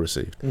universally well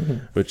received,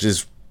 which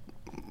is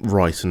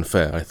right and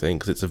fair, I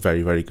think, because it's a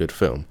very, very good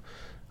film.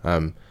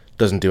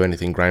 Doesn't do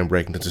anything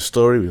groundbreaking in terms of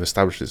story. We've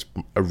established it's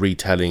a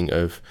retelling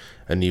of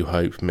A New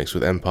Hope mixed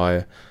with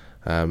Empire.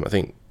 I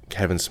think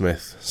Kevin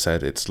Smith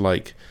said it's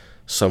like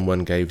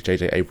someone gave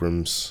J.J.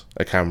 Abrams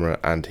a camera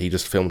and he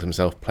just filmed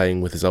himself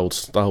playing with his old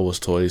Star Wars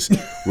toys,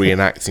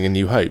 reenacting A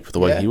New Hope the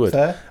way he would.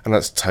 Fair. And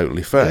that's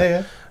totally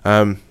fair.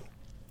 Yeah.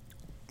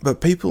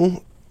 But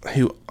people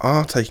who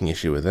are taking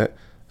issue with it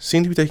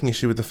seem to be taking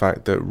issue with the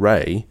fact that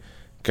Rey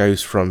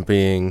goes from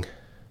being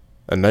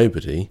a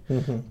nobody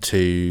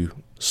to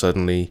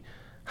suddenly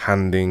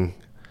handing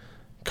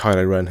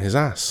Kylo Ren his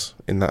ass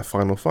in that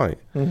final fight.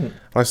 And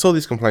I saw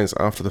these complaints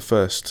after the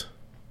first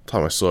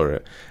time I saw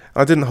it.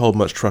 I didn't hold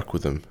much truck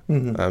with them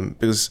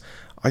because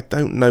I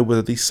don't know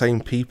whether these same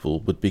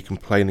people would be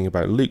complaining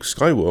about Luke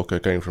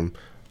Skywalker going from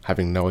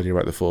having no idea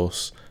about the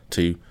Force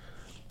to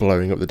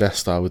blowing up the Death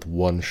Star with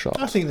one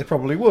shot. I think they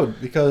probably would,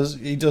 because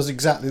he does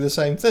exactly the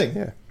same thing.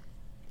 Yeah.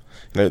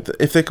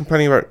 If they're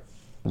complaining about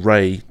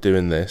Rey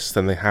doing this,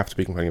 then they have to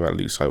be complaining about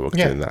Luke Skywalker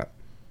doing that,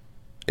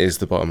 is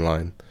the bottom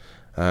line.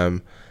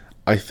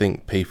 I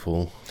think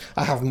people...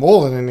 I have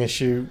more of an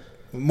issue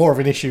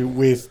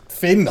with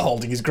Finn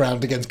holding his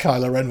ground against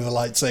Kylo Ren with a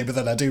lightsaber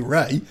than I do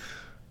Rey.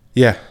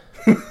 Yeah.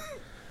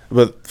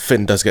 But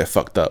Finn does get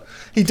fucked up.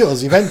 He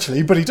does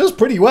eventually, but he does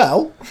pretty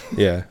well.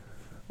 Yeah.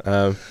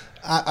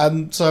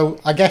 And so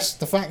I guess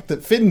the fact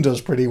that Finn does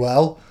pretty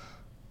well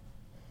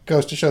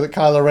goes to show that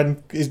Kylo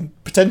Ren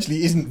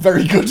potentially isn't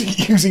very good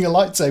at using a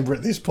lightsaber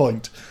at this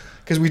point.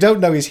 Because we don't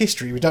know his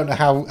history. We don't know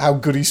how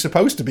good he's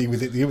supposed to be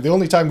with it. The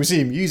only time we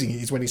see him using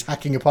it is when he's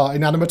hacking apart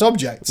inanimate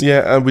objects.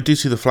 Yeah, and we do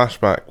see the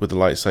flashback with the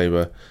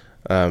lightsaber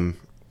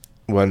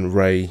when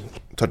Rey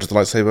touches the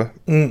lightsaber.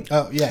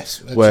 Oh,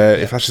 yes. Where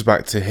it flashes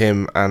back to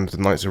him and the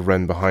Knights of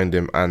Ren behind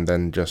him, and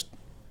then just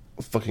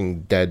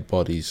fucking dead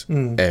bodies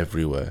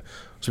everywhere.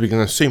 So we can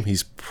assume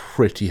he's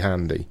pretty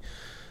handy.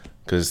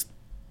 Because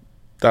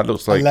that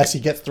looks like... Unless he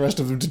gets the rest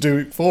of them to do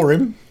it for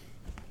him.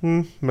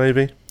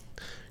 Maybe.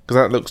 Because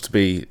that looks to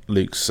be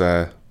Luke's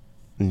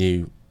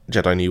new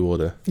Jedi New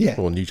Order. Yeah.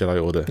 Or New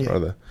Jedi Order,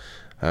 rather.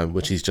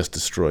 Which he's just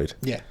destroyed.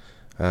 Yeah.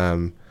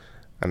 And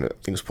I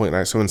think it was pointed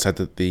out, someone said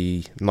that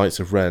the Knights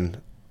of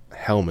Ren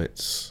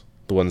helmets,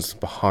 the ones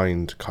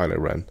behind Kylo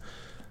Ren,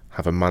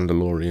 have a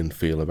Mandalorian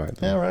feel about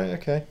them. Yeah, right,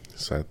 okay.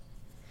 So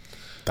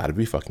that'd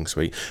be fucking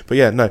sweet. But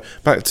yeah, no,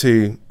 back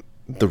to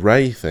the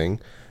Rey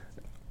thing.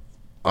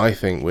 I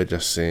think we're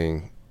just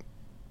seeing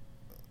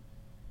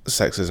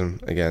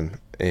sexism again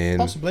in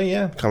possibly,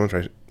 yeah,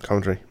 commentary.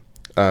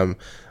 And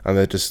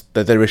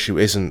their issue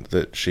isn't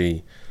that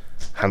she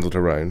handled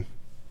her own.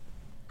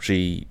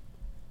 She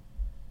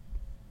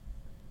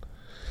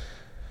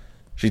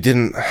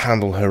didn't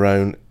handle her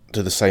own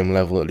to the same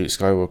level that Luke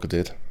Skywalker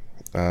did.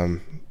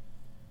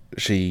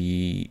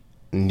 She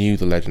knew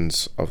the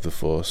legends of the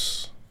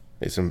Force.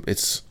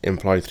 It's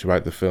implied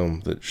throughout the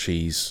film that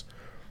she's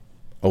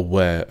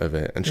aware of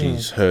it, and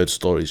she's heard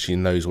stories. She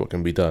knows what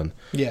can be done.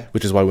 Yeah.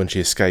 Which is why when she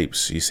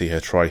escapes, you see her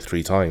try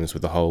 3 times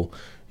with the whole.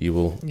 You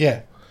will.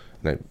 Yeah.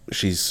 No,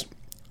 she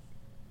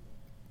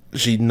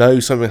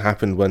knows something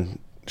happened when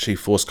she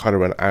forced Kylo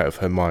Ren out of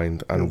her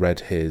mind and read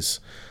his.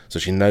 So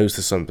she knows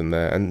there's something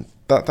there, and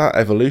that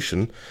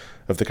evolution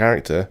of the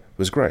character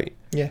was great.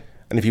 Yeah.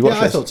 And if you watch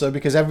I thought so,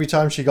 because every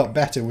time she got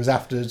better was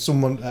after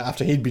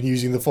he'd been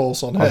using the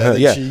Force on her,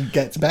 that she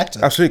gets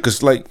better. Absolutely,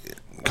 because like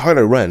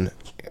Kylo Ren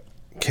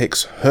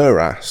kicks her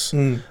ass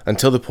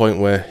until the point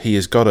where he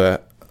has got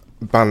her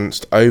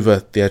balanced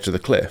over the edge of the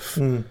cliff,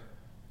 and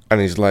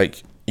he's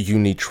like, "You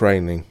need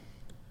training.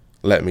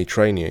 Let me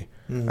train you."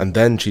 And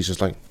then she's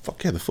just like,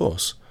 "Fuck yeah, the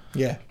Force."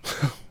 Yeah.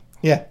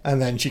 Yeah,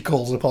 and then she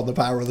calls upon the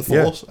power of the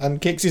Force and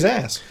kicks his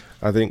ass.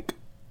 I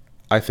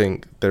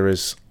think there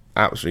is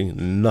absolutely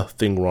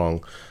nothing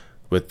wrong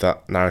with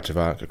that narrative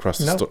arc across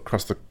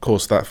the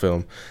course of that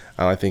film,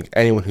 and I think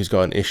anyone who's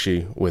got an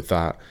issue with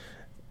that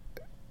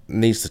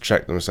needs to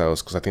check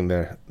themselves, because I think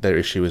their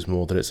issue is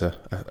more that it's a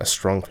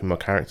strong female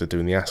character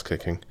doing the ass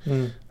kicking.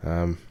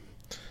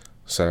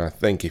 So I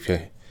think if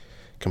you're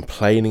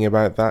complaining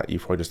about that,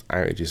 you've probably just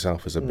outed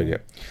yourself as a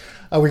bigot.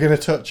 Are we going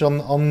to touch on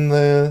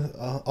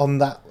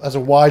that as a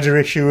wider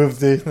issue of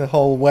the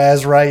whole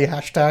 "Where's Rey"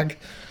 hashtag?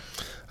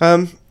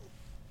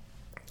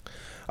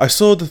 I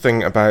saw the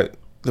thing about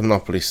the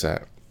Monopoly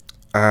set,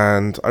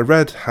 and I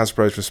read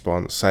Hasbro's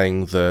response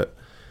saying that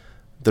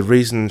the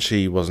reason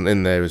she wasn't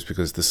in there is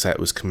because the set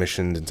was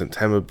commissioned in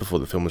September before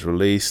the film was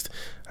released,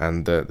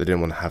 and they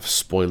didn't want to have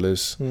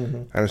spoilers.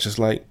 And it's just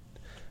like,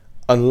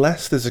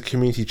 unless there's a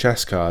community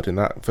chess card in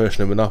that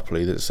version of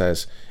Monopoly that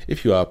says,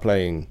 if you are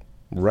playing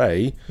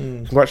Rey,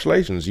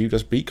 congratulations, you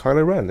just beat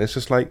Kylo Ren. It's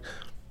just like,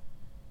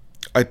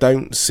 I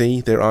don't see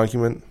their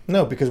argument.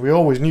 No, because we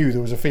always knew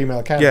there was a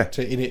female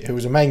character in it who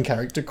was a main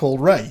character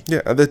called Rey.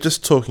 Yeah, and they're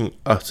just talking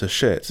utter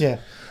shit. Yeah.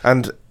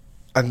 And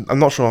I'm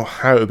not sure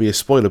how it would be a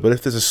spoiler, but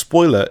if there's a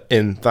spoiler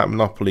in that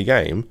Monopoly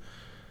game,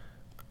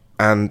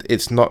 and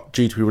it's not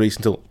due to be released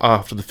until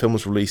after the film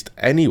was released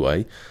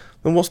anyway,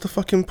 then what's the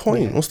fucking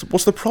point? Yeah.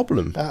 What's the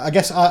problem? I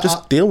guess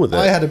just deal with it.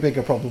 I had a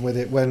bigger problem with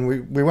it when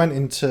we went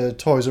into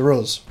Toys R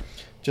Us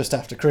just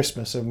after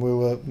Christmas, and we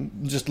were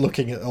just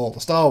looking at all the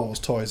Star Wars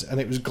toys, and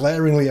it was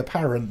glaringly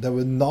apparent there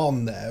were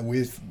none there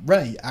with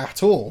Rey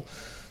at all.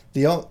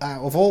 Out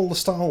of all the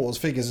Star Wars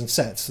figures and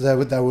sets,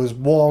 there was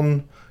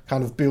one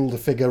kind of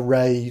Build-A-Figure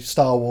Rey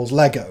Star Wars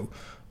Lego,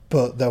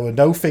 but there were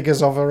no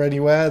figures of her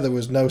anywhere. There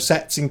was no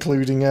sets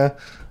including her,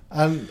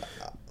 and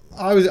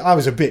I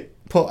was a bit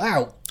put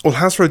out. Well,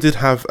 Hasbro did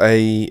have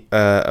a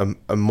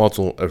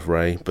model of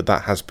Rey, but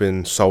that has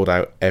been sold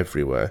out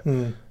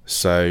everywhere.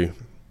 So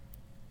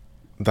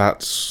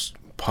that's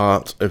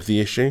part of the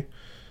issue.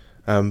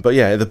 But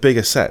yeah, the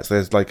bigger sets,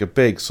 there's like a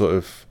big sort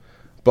of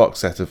box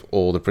set of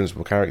all the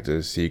principal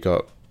characters. So you've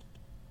got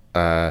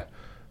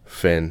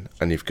Finn,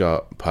 and you've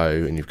got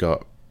Poe, and you've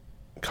got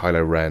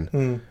Kylo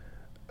Ren,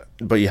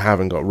 but you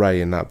haven't got Rey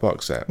in that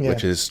box set,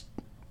 which is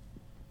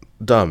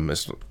dumb.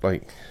 It's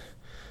like,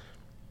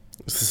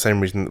 it's the same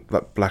reason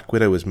that Black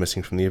Widow was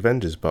missing from the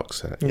Avengers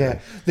box set. Yeah,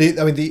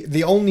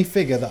 the only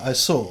figure that I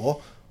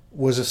saw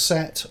was a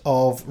set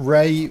of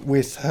Rey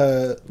with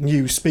her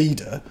new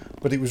speeder,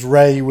 but it was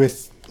Rey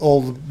with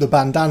all the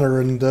bandana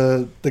and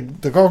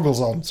the goggles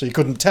on, so you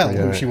couldn't tell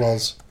who she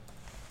was.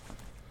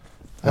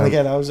 And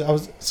again, I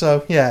was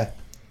so yeah.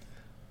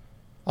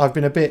 I've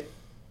been a bit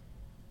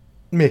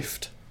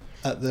miffed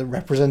at the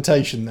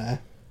representation there.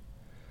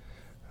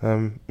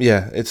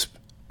 Yeah, it's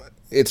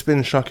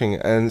been shocking,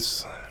 and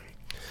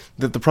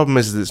the problem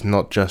is that it's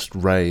not just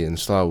Rey in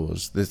Star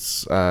Wars.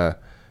 It's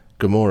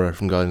Gamora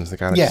from Guardians of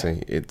the Galaxy.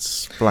 Yeah.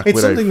 It's Black Widow.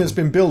 It's something that's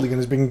been building and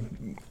has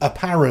been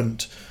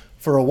apparent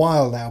for a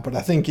while now, but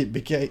I think it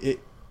became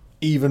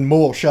even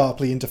more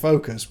sharply into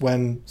focus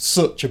when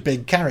such a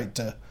big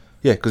character.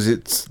 Yeah, because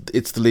it's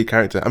the lead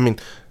character. I mean,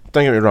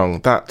 don't get me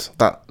wrong. That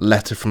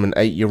letter from an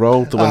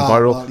 8-year-old that went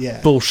viral. Well,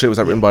 yeah. Bullshit. Was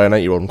that written by an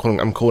 8-year-old?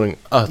 I'm calling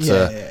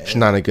utter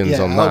shenanigans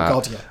on that.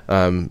 Oh God,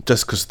 yeah.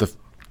 Just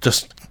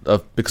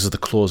because of the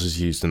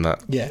clauses used in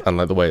that. Yeah. And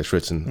like the way it's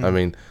written. I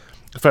mean,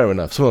 fair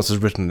enough. Someone else has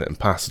written it and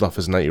passed it off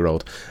as an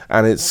 8-year-old,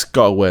 and it's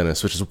got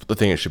awareness, which is the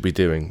thing it should be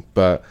doing.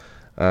 But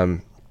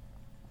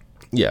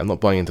yeah, I'm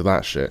not buying into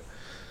that shit.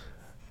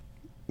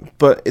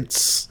 But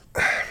it's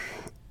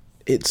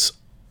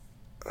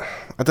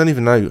I don't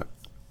even know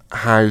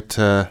how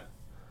to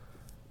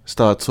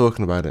start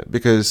talking about it,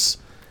 because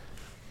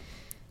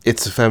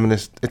it's a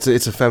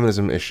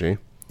feminism issue.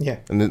 Yeah.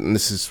 And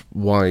this is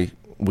why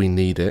we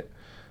need it.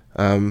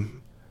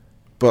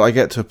 But I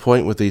get to a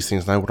point with these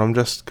things now where I'm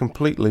just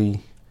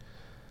completely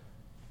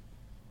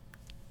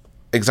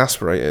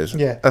exasperated.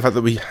 Yeah. The fact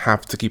that we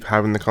have to keep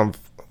having the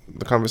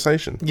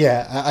conversation.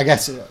 Yeah, I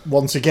guess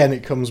once again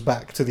it comes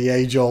back to the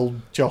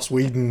age-old Joss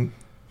Whedon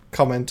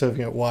comment of,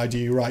 why do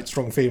you write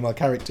strong female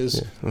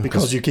characters? Yeah.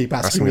 Because you keep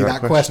asking me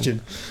that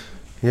question.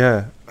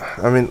 Yeah,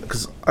 I mean,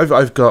 because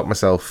I've got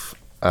myself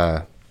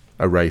a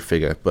Rey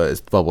figure, but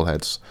it's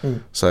bobbleheads.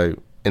 So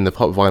in the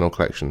pop vinyl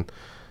collection,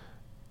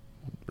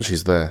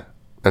 she's there,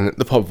 and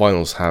the pop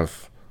vinyls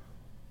have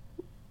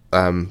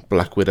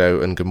Black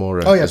Widow and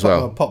Gamora as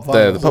well. Pop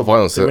vinyls. The pop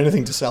vinyls do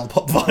anything to sell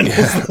pop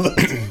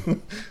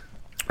vinyls.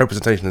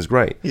 Representation is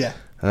great. Yeah.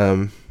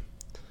 But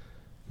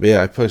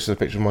yeah, I posted a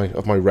picture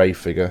of my Rey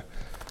figure,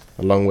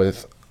 along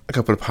with a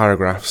couple of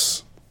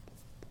paragraphs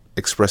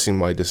expressing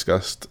my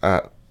disgust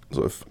at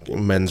sort of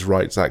men's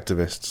rights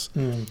activists.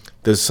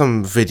 There's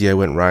some video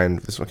went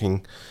round, this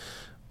fucking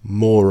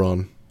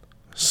moron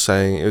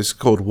saying, it was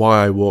called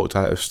Why I Walked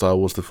Out of Star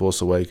Wars The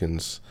Force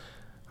Awakens,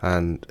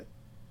 and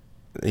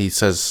he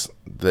says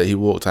that he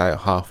walked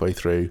out halfway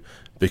through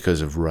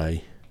because of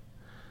Rey.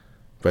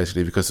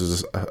 Basically because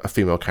there's a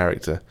female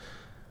character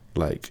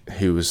like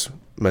who was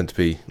meant to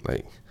be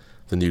like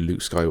the new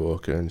Luke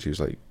Skywalker, and she was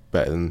like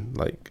better than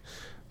like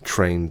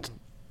trained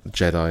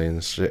Jedi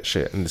and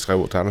shit, and this guy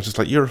walked out and I was just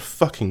like, you're a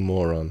fucking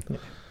moron. Yeah.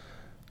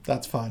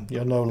 That's fine,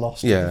 you're no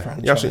loss to the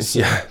franchise.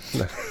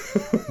 No.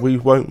 We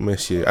won't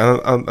miss you.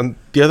 And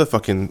the other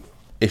fucking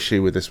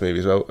issue with this movie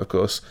as well, of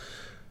course,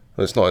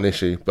 well, it's not an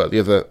issue, but the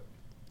other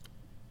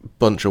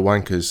bunch of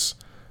wankers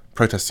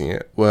protesting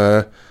it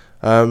were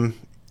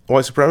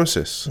white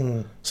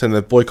supremacists, saying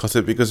they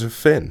boycotted it because of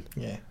Finn.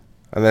 Yeah.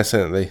 And they're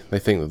saying that they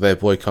think that their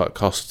boycott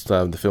cost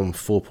the film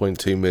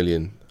 $4.2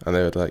 million, and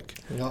they were like,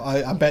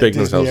 I bet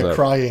Disney are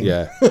crying.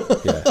 Yeah.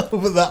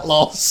 Over that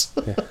loss.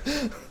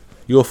 Yeah.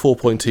 Your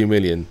 $4.2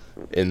 million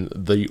in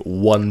the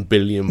 $1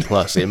 billion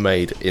plus it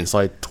made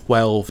inside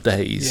 12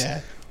 days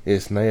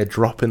is now a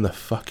drop in the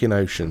fucking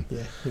ocean.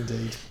 Yeah,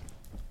 indeed.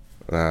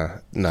 No.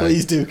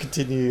 Please do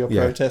continue your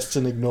protests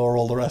and ignore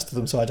all the rest of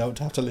them so I don't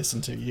have to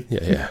listen to you.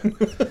 Yeah.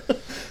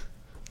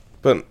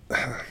 But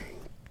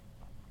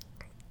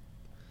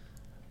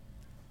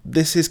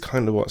this is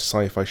kind of what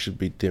sci-fi should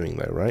be doing,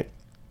 though, right?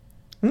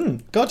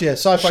 God, yeah,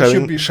 sci-fi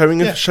should be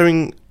showing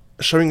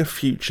a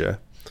future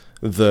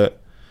that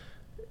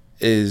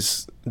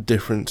is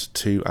different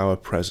to our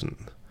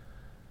present,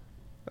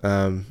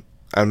 and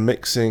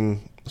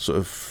mixing sort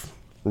of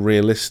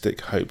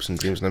realistic hopes and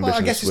dreams and ambitions.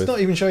 Well, I guess it's not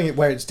even showing it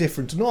where it's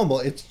different to normal.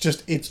 It's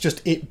just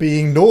it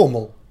being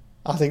normal.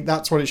 I think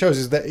that's what it shows,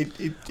 is that it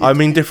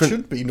different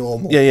should be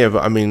normal. Yeah,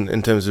 but I mean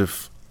in terms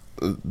of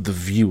the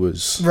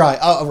viewers. Right.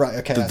 Oh, right.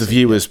 Okay. The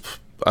viewers'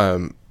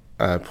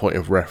 point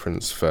of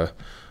reference for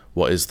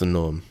what is the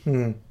norm.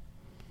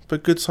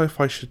 But good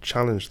sci-fi should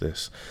challenge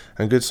this,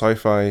 and good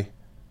sci-fi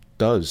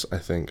does. I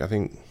think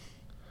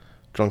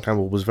John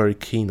Campbell was very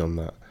keen on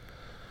that.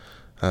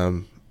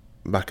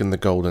 Back in the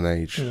golden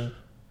age of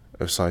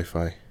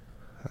sci-fi,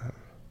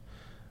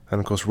 and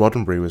of course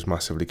Roddenberry was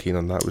massively keen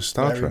on that with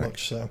Star Trek. Very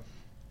much so.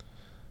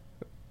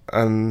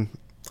 And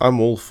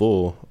I'm all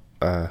for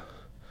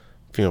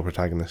female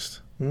protagonist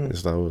in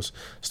Star Wars.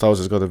 Star Wars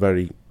has got a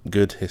very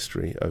good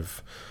history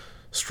of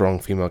strong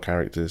female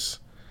characters,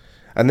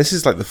 and this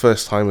is like the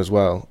first time as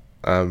well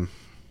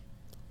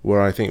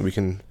where I think we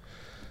can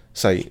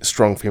say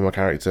strong female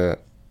character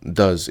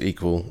does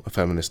equal a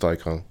feminist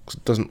icon, 'cause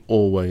it doesn't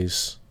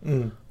always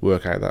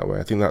work out that way.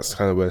 I think that's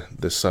kind of where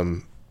there's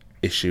some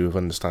issue of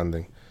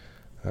understanding,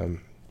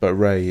 but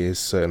Rey is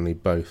certainly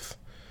both.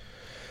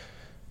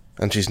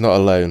 And she's not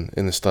alone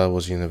in the Star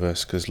Wars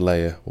universe, because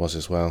Leia was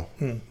as well.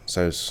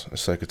 So is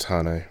Ahsoka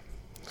Tano.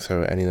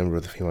 So any number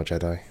of the female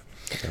Jedi.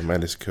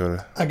 Aayla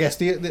Secura. I guess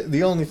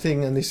the only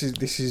thing, and this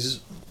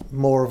is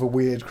more of a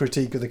weird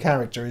critique of the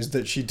character, is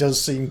that she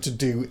does seem to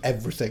do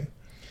everything.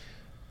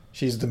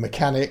 She's the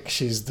mechanic,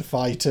 she's the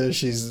fighter,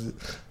 she's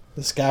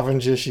the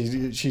scavenger.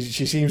 She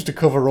seems to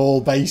cover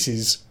all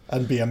bases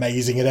and be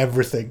amazing at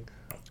everything.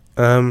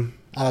 And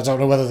I don't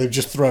know whether they've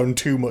just thrown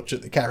too much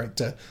at the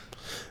character.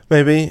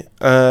 Maybe.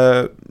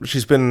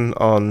 She's been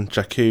on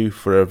Jakku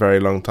for a very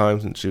long time,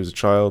 since she was a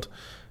child.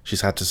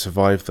 She's had to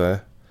survive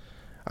there.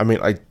 I mean,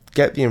 I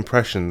get the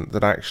impression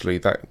that actually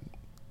that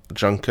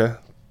Junker,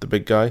 the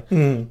big guy,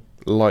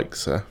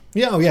 likes her.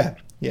 Yeah,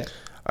 yeah.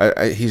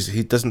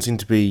 He doesn't seem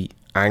to be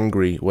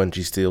angry when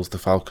she steals the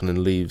Falcon and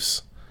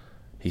leaves.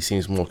 He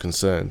seems more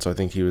concerned, so I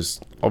think he was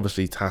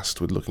obviously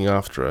tasked with looking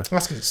after her.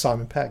 That's because it's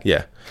Simon Pegg.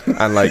 Yeah,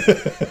 and like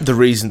the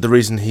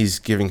reason he's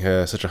giving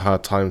her such a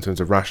hard time in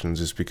terms of rations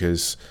is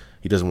because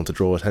he doesn't want to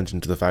draw attention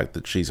to the fact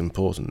that she's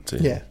important to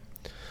him.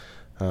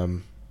 Yeah.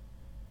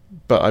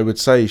 But I would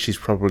say she's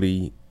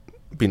probably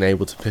been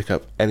able to pick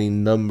up any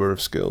number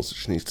of skills that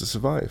she needs to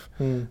survive,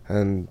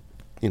 and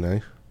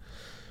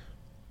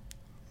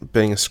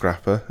being a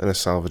scrapper and a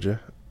salvager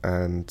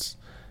and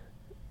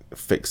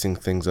fixing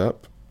things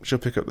up, she'll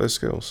pick up those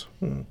skills.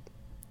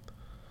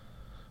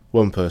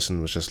 One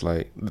person was just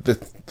like, the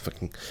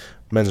fucking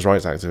men's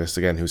rights activist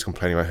again, who was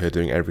complaining about her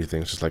doing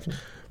everything. It's just like,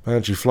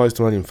 man, she flies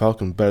the Millennium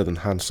Falcon better than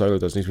Han Solo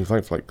does. And he's been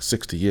flying for like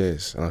 60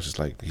 years. And I was just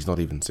like, he's not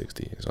even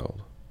 60 years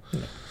old.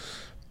 Yeah.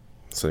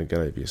 So get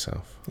over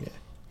yourself. Yeah.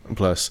 And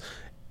plus,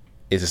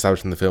 it's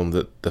established in the film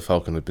that the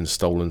Falcon had been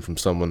stolen from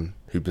someone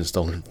who'd been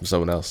stolen from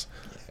someone else,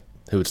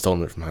 who had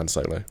stolen it from Han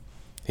Solo.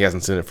 He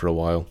hasn't seen it for a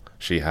while.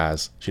 She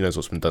has. She knows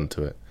what's been done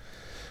to it.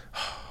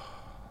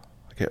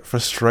 I get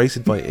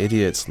frustrated by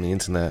idiots on the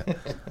internet.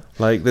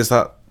 Like, there's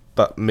that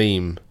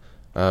meme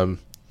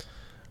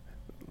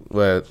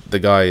where the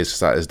guy is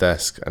just at his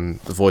desk and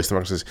the voice in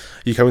the background says,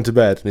 "You coming to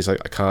bed?" And he's like,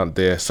 "I can't,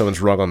 dear.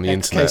 Someone's wrong on the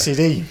internet."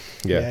 KCD.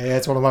 Yeah,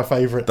 it's one of my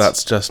favourites.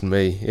 That's just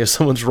me. If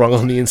someone's wrong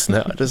on the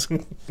internet, I just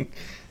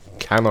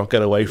cannot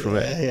get away from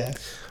it. Yeah.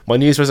 My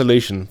New Year's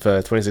resolution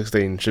for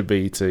 2016 should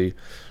be to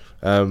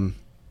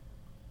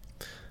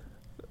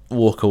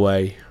walk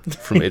away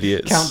from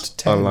idiots. Count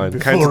 10 online.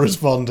 before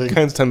responding.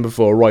 Count 10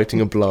 before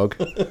writing a blog.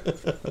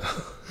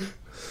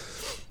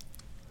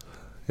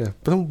 Yeah,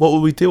 but then what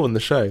will we do on the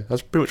show?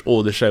 That's pretty much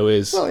all the show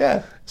is. Well,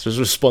 yeah. It's just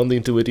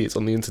responding to idiots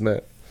on the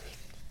internet.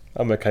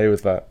 I'm okay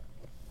with that.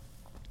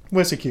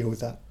 We're secure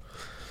with that.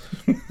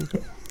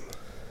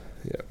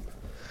 Yeah.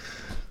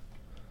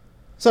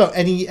 So,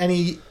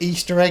 any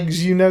Easter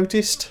eggs you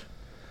noticed?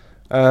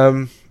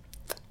 I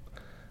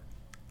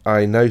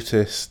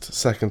noticed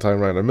second time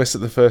round. I missed it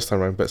the first time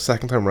round, but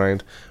second time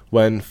round,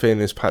 when Finn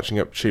is patching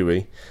up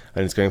Chewie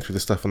and he's going through the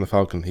stuff on the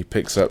Falcon, he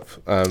picks up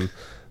the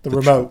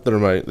remote,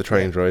 the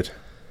training droid.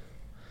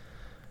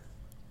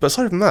 But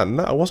aside from that,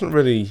 no, I wasn't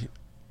really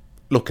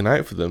looking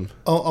out for them.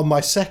 On my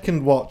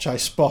second watch, I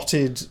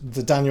spotted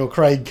the Daniel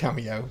Craig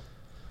cameo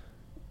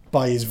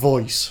by his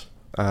voice.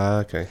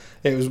 Okay.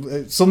 It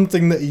was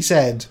something that he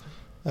said.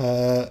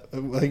 I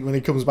think when he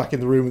comes back in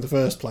the room in the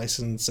first place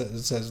and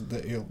says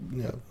that he'll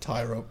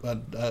tie her up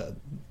and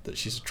that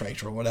she's a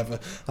traitor or whatever.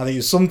 I think it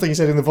was something he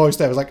said in the voice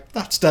there. I was like,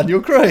 "That's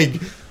Daniel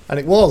Craig," and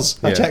it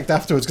was. I checked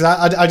afterwards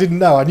because I didn't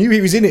know. I knew he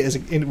was in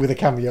it with a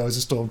cameo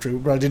as a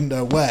stormtrooper, but I didn't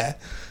know where.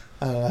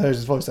 And I heard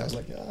his voice there. I was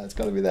like, "It's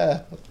got to be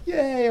there."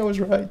 Yay! I was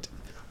right.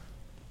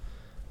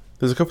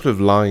 There's a couple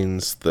of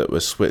lines that were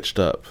switched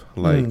up,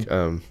 like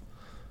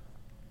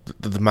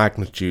the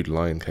magnitude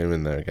line came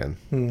in there again.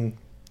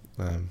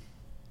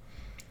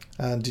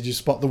 And did you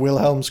spot the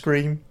Wilhelm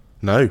scream?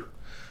 No.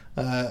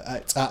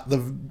 It's at the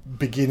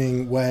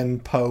beginning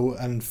when Poe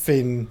and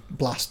Finn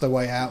blast their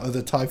way out of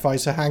the TIE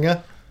Fighter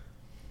hangar.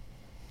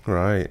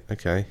 Right,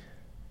 okay.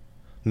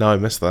 No, I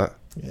missed that.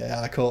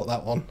 Yeah, I caught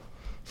that one.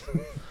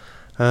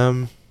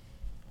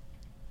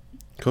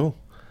 Cool.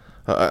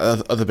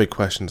 Other big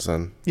questions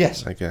then.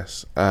 Yes. I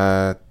guess.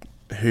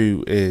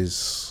 Who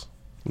is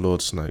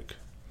Lord Snoke?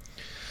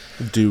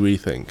 Do we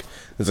think?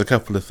 There's a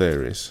couple of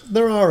theories.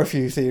 There are a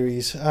few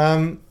theories.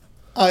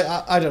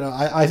 I don't know.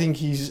 I think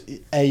he's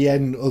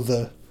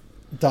other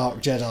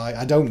Dark Jedi.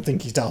 I don't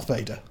think he's Darth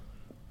Vader.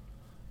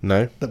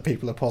 No. That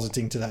people are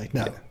positing today.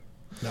 No. Yeah.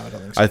 No, I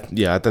don't think so. I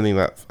don't think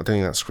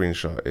that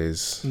screenshot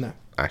is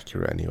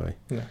accurate anyway.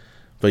 No.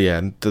 But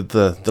yeah,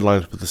 the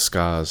lineup with the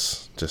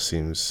scars just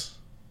seems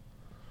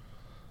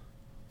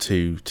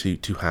too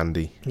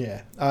handy.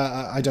 Yeah,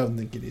 I don't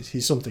think it is.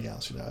 He's something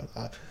else,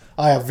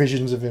 I have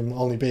visions of him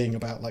only being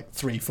about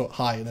 3 foot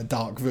high in a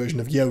dark version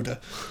of Yoda.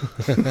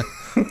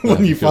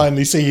 When you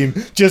finally see him,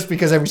 just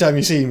because every time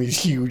you see him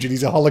he's huge and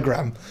he's a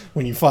hologram.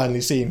 When you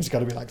finally see him, he's got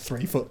to be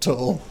 3 foot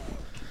tall.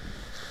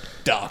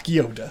 Dark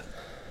Yoda.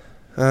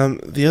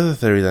 The other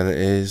theory then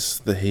is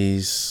that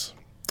he's,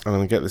 I'm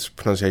going to get this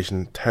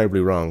pronunciation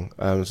terribly wrong.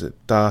 Is it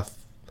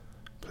Darth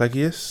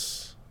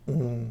Plagueis?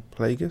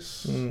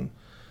 Plagueis?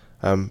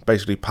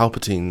 Basically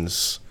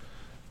Palpatine's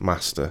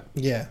master.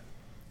 Yeah.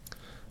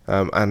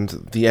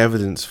 And the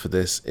evidence for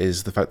this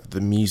is the fact that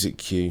the music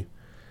cue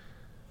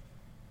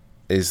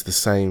is the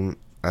same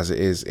as it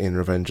is in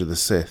Revenge of the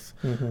Sith,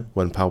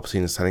 when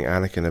Palpatine is telling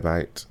Anakin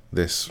about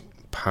this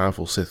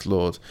powerful Sith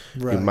Lord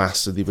who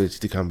mastered the ability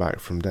to come back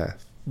from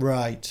death.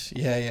 Right,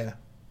 yeah.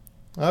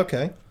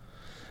 Okay.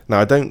 Now,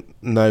 I don't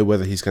know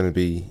whether he's going to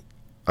be...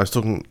 I was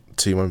talking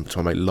to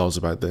my mate Loz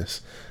about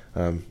this,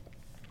 and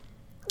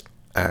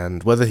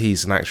whether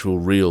he's an actual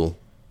real,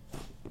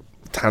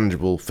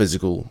 tangible,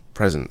 physical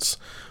presence,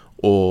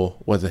 or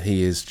whether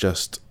he is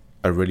just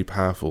a really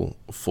powerful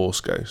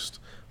Force ghost,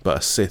 but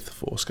a Sith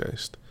Force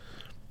ghost,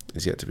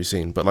 is yet to be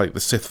seen. But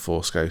the Sith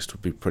Force ghost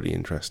would be pretty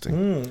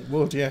interesting.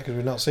 Would, yeah, because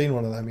we've not seen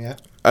one of them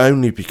yet.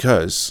 Only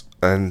because,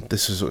 and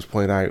this is what's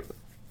pointed out,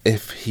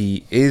 if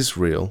he is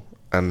real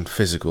and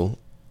physical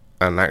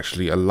and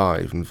actually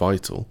alive and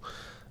vital,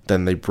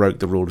 then they broke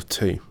the rule of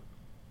two.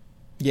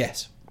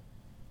 Yes.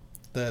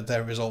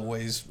 There is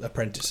always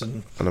apprentice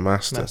and a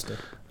master.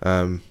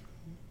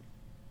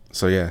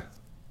 So yeah.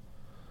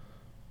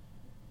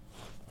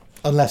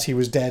 Unless he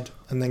was dead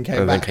and then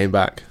came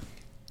back.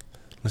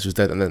 Unless he was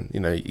dead and then,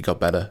 he got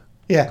better.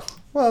 Yeah.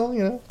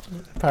 Well,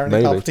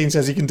 apparently Palpatine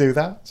says he can do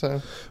that,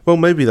 so... Well,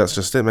 maybe that's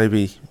just it.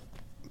 Maybe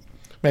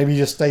he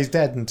just stays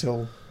dead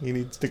until he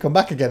needs to come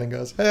back again and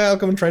goes, "Hey, I'll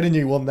come and train a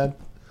new one then."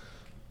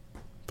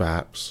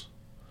 Perhaps.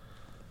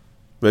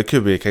 But it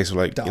could be a case of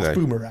Darth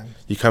Boomerang.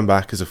 you come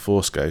back as a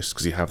Force ghost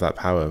because you have that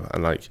power,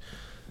 and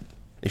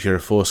if you're a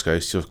Force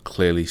ghost, you're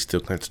clearly still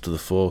connected to the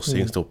Force, so you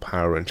can still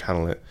power and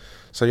channel it.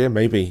 So yeah,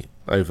 maybe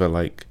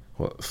over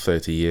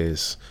 30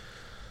 years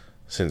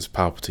since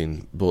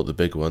Palpatine bought the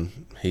big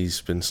one,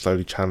 he's been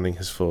slowly channeling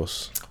his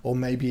Force. Or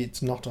maybe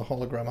it's not a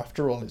hologram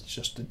after all, it's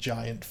just a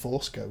giant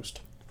Force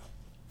ghost.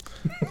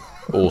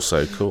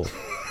 Also cool.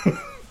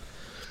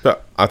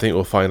 But I think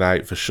we'll find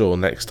out for sure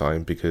next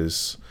time,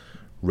 because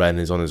Ren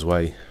is on his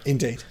way.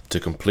 Indeed. To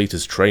complete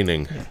his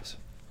training. Yes.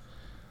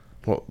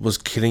 What, was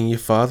killing your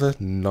father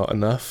not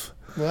enough?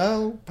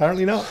 Well,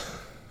 apparently not.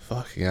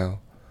 Fucking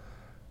hell.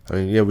 I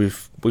mean, yeah,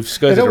 we've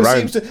skirted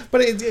around.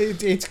 But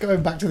it's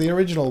going back to the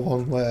original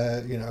one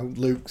where,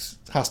 Luke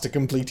has to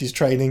complete his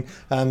training,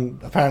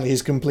 and apparently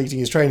his completing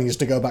his training is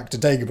to go back to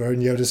Dagobah,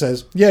 and Yoda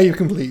says, yeah, you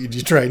completed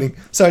your training.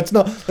 So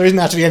there isn't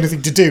actually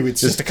anything to do, it's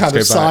just a kind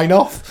of sign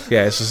off.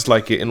 Yeah, it's just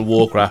like in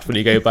Warcraft when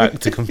you go back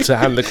to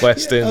hand the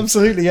quest in.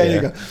 Absolutely, yeah.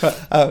 You go.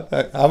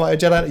 Am I a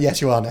Jedi?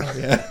 Yes, you are now,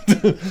 yeah.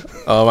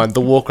 Oh man,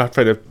 the Warcraft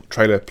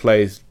trailer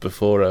plays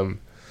before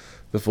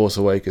The Force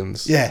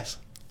Awakens. Yes.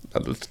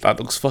 That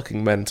looks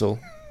fucking mental.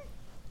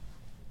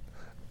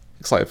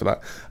 Excited for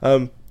that.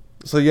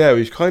 So yeah,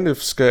 we've kind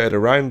of skirted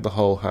around the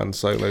whole Han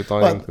Solo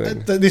dying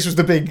thing. This was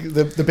the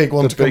big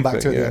one to come back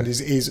to at the end.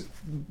 Is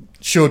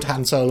should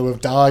Han Solo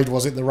have died?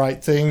 Was it the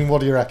right thing?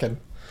 What do you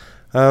reckon?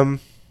 Or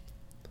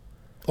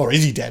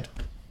is he dead?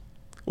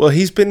 Well,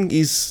 he's in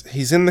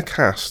the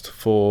cast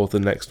for the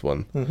next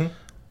one.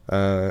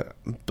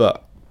 Mm-hmm.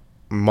 But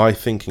my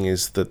thinking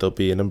is that there'll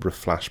be a number of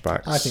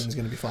flashbacks. I think there's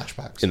going to be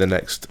flashbacks in the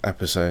next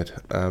episode.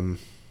 So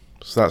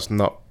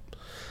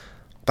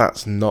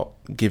that's not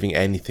giving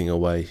anything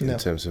away in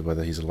terms of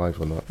whether he's alive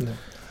or not. No.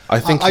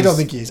 I don't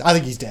think he is. I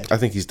think he's dead. I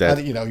think he's dead.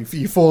 If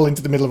you fall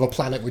into the middle of a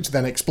planet which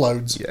then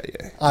explodes,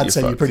 I'd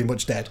say you're pretty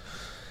much dead.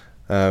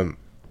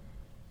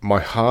 My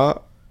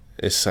heart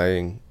is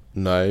saying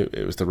no,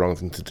 it was the wrong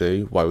thing to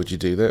do. Why would you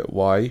do that?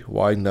 Why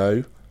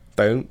no,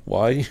 don't,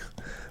 why?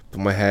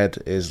 But my head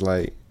is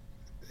like,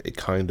 it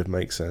kind of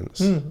makes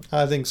sense.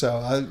 I think so.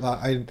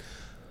 I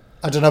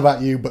don't know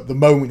about you, but the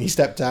moment he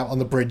stepped out on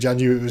the bridge, I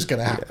knew it was going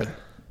to happen.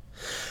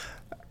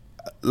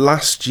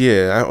 Last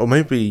year, or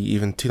maybe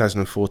even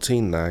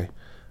 2014 now,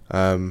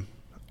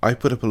 I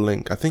put up a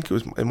link. I think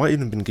it might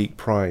even have been Geek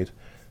Pride.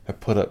 I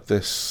put up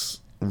this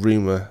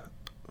rumour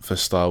for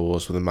Star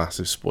Wars with a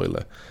massive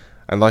spoiler,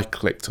 and I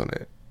clicked on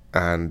it,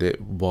 and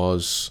it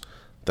was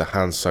that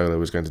Han Solo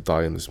was going to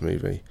die in this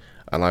movie,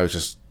 and I was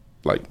just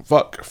like,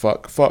 fuck,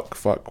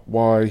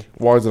 why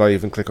did I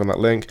even click on that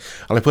link?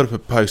 And I put up a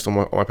post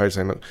on my page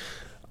saying, look,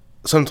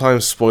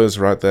 sometimes spoilers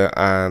are out there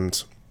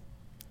and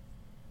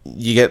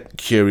you get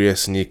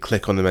curious and you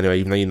click on them anyway,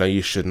 even though you know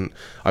you shouldn't.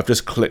 I've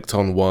just clicked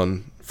on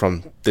one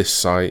from this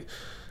site.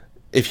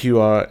 If you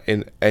are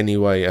in any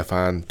way a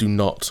fan, do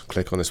not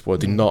click on this spoiler.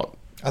 Do not.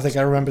 I think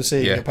I remember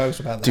seeing a post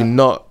about that. Do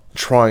not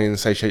try and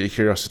satiate your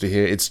curiosity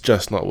here. It's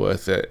just not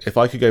worth it. If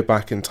I could go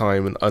back in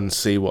time and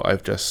unsee what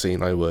I've just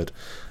seen, I would.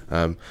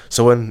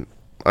 So when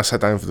I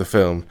sat down for the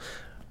film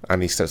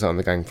and he steps out on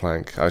the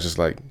gangplank, I was just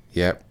like,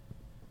 yep,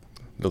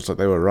 looks like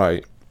they were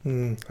right.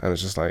 And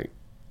it's just like,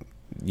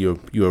 you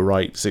were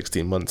right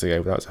 16 months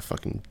ago, but that was a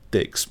fucking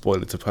dick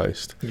spoiler to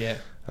post. Yeah.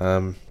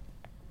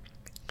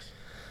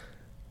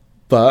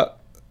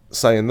 But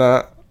saying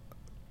that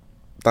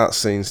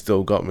scene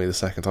still got me the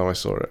second time I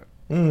saw it.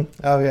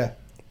 Oh yeah.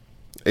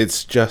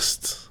 It's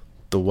just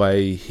the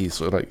way he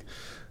sort of like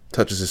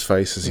touches his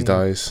face as he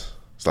dies.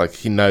 It's like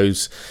he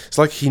knows. It's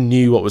like he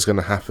knew what was going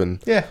to happen.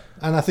 Yeah,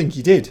 and I think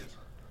he did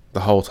the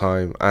whole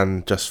time,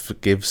 and just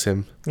forgives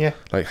him. Yeah.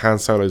 Like Han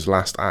Solo's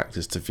last act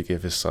is to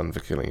forgive his son for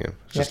killing him.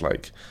 It's just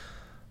like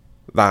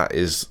that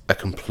is a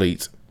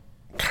complete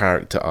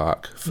character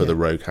arc for the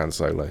rogue Han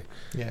Solo.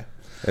 Yeah.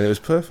 And it was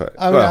perfect.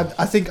 I mean,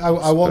 I think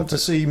I want to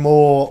see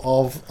more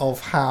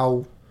of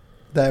how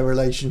their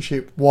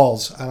relationship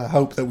was, and I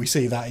hope that we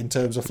see that in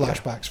terms of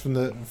flashbacks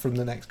from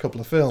the next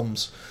couple of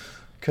films,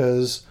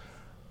 because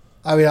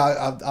I mean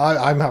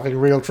I'm having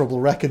real trouble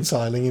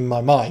reconciling in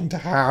my mind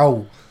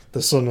how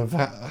the son of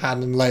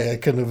Han and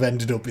Leia can have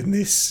ended up in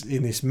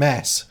this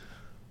mess.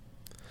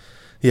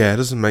 Yeah, it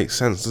doesn't make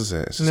sense, does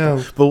it? It's just No.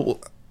 Like,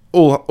 but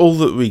all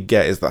that we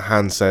get is that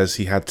Han says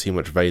he had too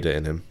much Vader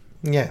in him.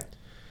 Yeah.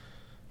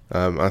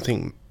 I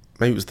think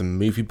maybe it was the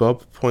movie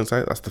Bob points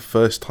out that's the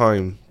first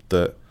time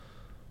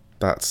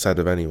that's said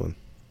of anyone.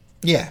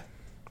 Yeah.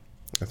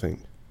 I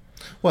think.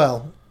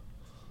 Well,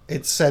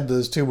 it's said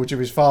there's too much of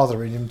his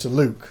father in him to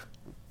Luke.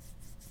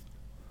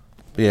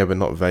 Yeah, but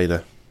not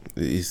Vader.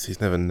 He's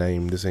never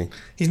named, is he?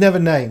 He's never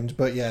named,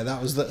 but yeah,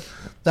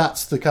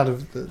 that's the kind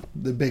of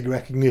the big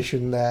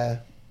recognition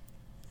there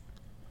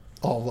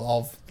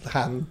of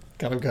Han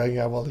kind of going,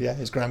 oh, well, yeah,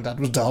 his granddad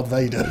was Darth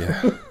Vader.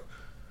 Yeah.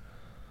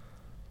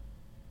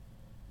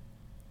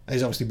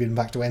 He's obviously been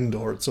back to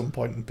Endor at some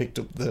point and picked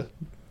up the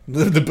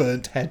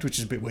burnt head, which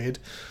is a bit weird.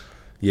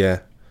 Yeah.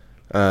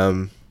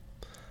 And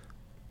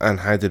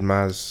how did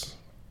Maz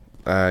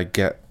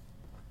get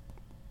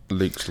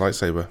Luke's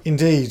lightsaber?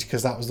 Indeed,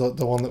 because that was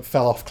the one that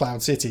fell off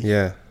Cloud City.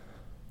 Yeah.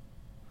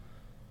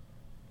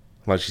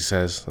 like she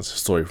says, that's a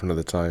story for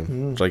another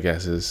time, which I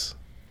guess is...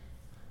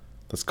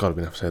 That's got to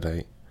be in episode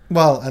 8.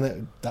 Well,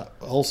 and that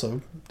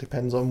also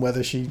depends on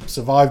whether she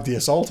survived the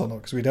assault or not,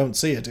 because we don't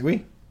see it, do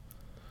we?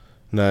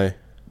 No.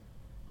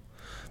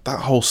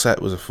 That whole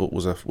set was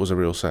a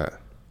real set.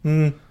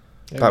 That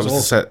was the awesome.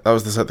 set. That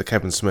was the set that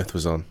Kevin Smith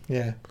was on.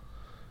 Yeah.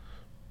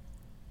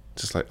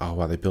 Just like, oh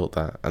wow, they built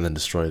that and then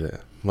destroyed it,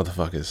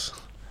 motherfuckers.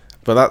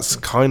 But that's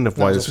kind of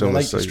why this film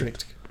was so.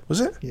 District. Was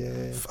it?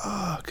 Yeah.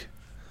 Fuck.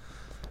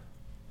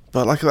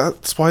 But like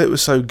that's why it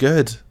was so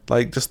good.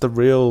 Like just the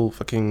real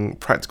fucking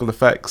practical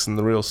effects and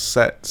the real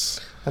sets.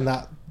 And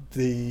that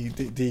the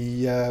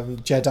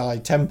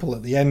Jedi temple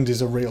at the end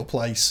is a real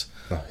place.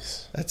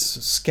 Nice. It's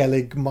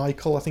Skellig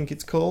Michael, I think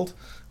it's called.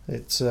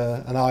 It's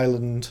an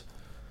island,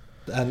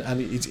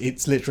 and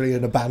it's literally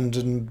an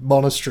abandoned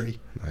monastery.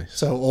 Nice.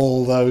 So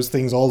all those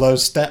things, all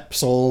those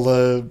steps, all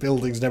the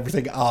buildings and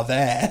everything are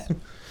there.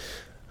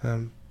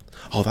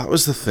 Oh, that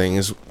was the thing,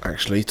 is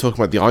actually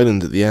talking about the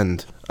island at the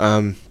end.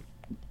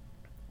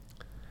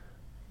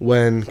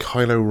 When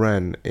Kylo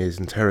Ren is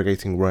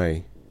interrogating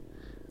Rey,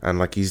 and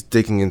like he's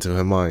digging into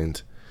her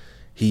mind,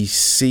 he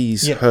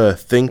sees her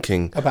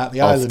thinking about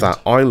the of island.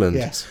 that island.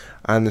 Yes.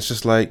 And it's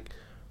just like,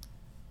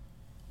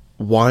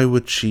 why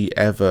would she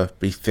ever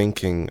be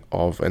thinking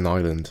of an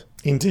island?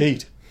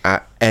 Indeed.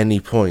 At any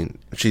point.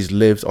 She's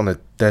lived on a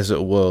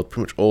desert world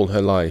pretty much all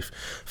her life.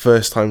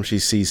 First time she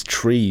sees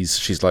trees,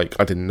 she's like,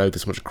 I didn't know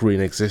this much green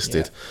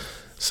existed. Yeah.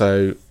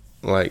 So,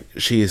 like,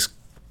 she is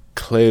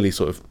clearly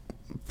sort of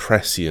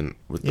prescient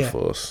with the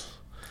Force.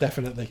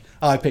 Definitely.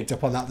 I picked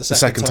up on that the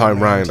second time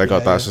round. I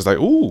got that. It's just like,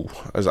 ooh.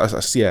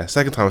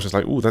 Second time I was just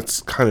like, ooh,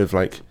 that's kind of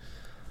like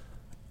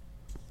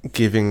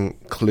giving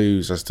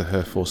clues as to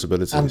her Force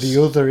abilities. And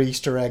the other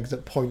Easter egg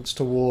that points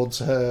towards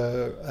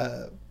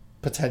her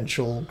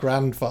potential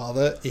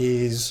grandfather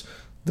is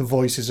the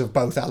voices of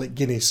both Alec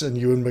Guinness and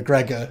Ewan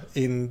McGregor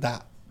in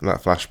that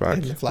flashback.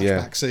 In the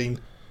flashback scene.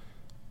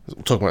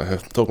 Talking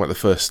about the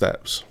first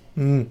steps.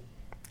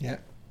 Yeah.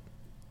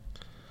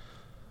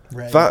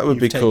 Ray, that would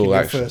be cool,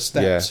 actually.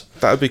 Yeah,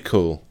 that would be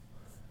cool.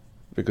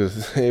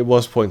 Because it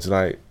was pointed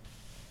out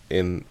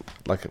in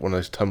like one of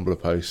those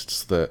Tumblr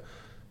posts that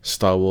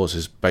Star Wars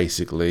is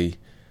basically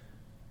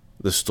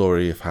the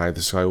story of how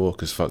the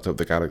Skywalkers fucked up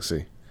the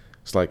galaxy.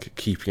 It's like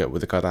Keeping Up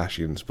with the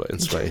Kardashians, but in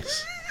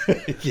space.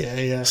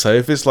 Yeah. So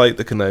if it's like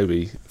the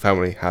Kenobi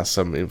family has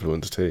some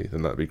influence too,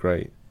 then that'd be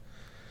great.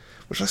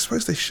 Which I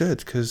suppose they should,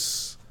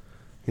 because,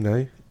 you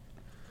know,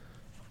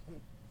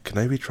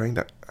 Kenobi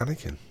trained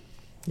Anakin.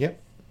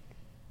 Yep.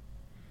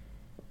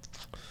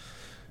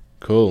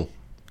 Cool.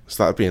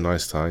 So that'd be a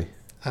nice tie.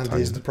 And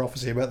here's the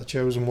prophecy about the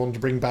Chosen One to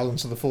bring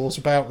balance to the Force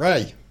about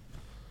Rey.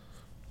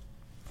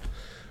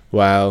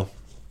 Well,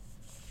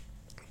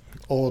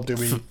 or do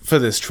we for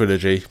this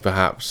trilogy,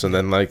 perhaps, and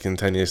then like in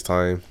 10 years'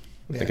 time,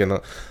 again,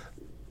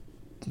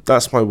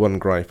 that's my one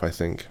gripe, I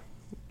think,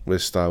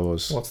 with Star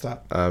Wars. What's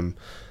that? The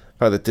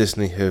fact that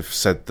Disney have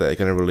said that they're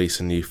going to release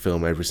a new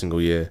film every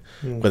single year,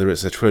 whether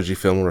it's a trilogy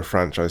film or a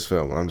franchise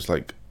film. I'm just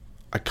like,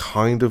 I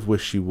kind of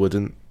wish you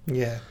wouldn't.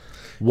 Yeah.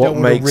 What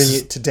Don't makes want to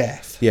wring it to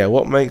death? Yeah.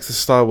 What makes the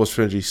Star Wars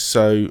trilogy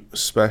so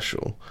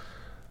special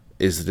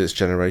is that it's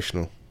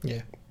generational.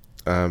 Yeah.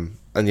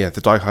 And yeah,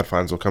 the diehard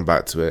fans will come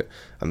back to it,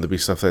 and there'll be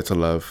stuff there to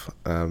love.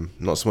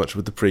 Not so much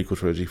with the prequel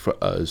trilogy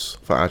for us,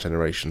 for our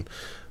generation,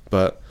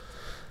 but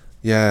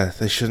yeah,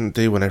 they shouldn't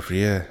do one every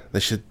year. They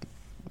should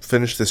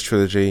finish this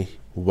trilogy,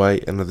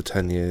 wait another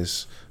 10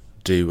 years,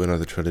 do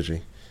another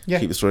trilogy. Yeah.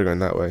 Keep the story going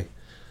that way.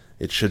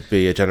 It should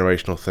be a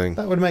generational thing.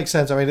 That would make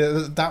sense. I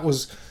mean, that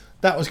was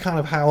kind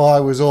of how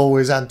I was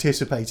always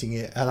anticipating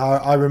it. And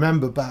I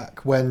remember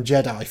back when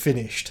Jedi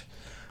finished,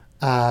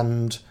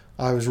 and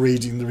I was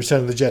reading the Return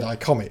of the Jedi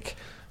comic,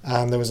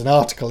 and there was an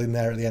article in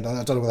there at the end.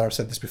 I don't know whether I've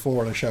said this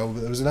before on a show,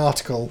 but there was an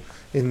article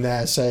in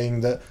there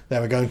saying that they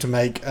were going to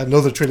make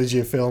another trilogy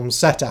of films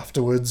set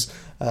afterwards,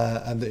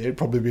 and it'd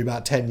probably be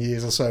about 10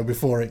 years or so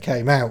before it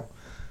came out.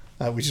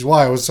 Which is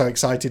why I was so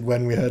excited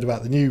when we heard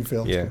about the new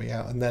films coming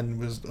out, and then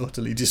was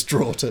utterly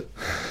distraught at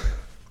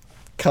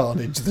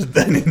carnage that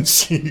then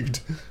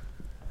ensued.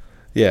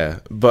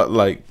 Yeah, but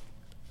like,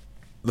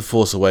 The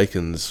Force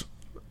Awakens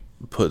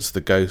puts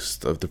the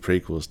ghost of the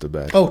prequels to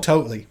bed. Oh,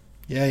 totally.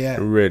 Yeah. It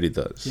really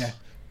does. Yeah.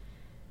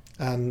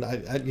 And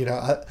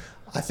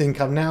I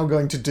think I'm now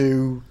going to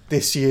do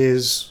this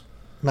year's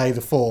May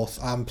the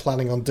 4th. I'm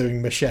planning on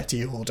doing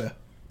Machete Order.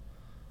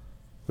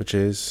 Which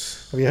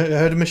is... Have you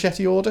heard of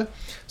Machete Order?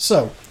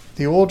 So,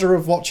 the order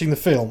of watching the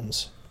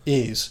films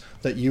is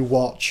that you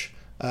watch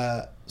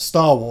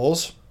Star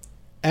Wars,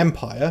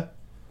 Empire,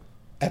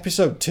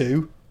 Episode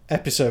 2,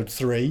 Episode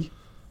 3,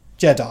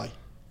 Jedi.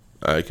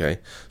 Okay.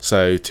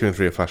 So 2 and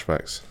 3 are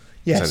flashbacks.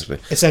 Yes.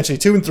 Essentially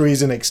 2 and 3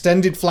 is an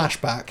extended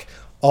flashback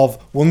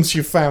of once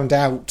you've found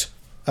out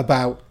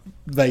about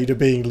Vader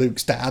being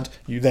Luke's dad,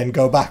 you then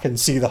go back and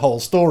see the whole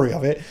story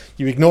of it.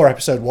 You ignore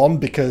Episode 1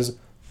 because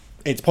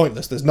it's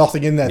pointless. There's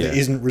nothing in there that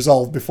isn't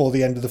resolved before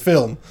the end of the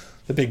film.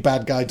 The big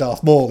bad guy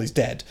Darth Maul is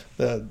dead.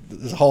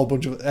 There's a whole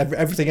bunch of...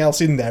 Everything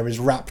else in there is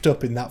wrapped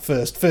up in that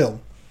first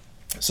film.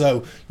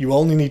 So you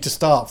only need to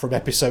start from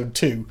episode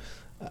 2,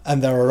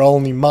 and there are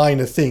only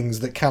minor things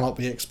that cannot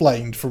be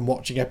explained from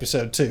watching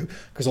episode 2,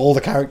 because all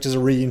the characters are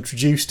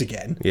reintroduced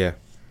again. Yeah.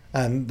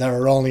 And there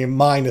are only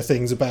minor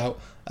things about,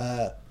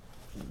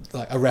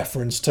 like a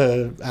reference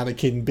to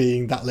Anakin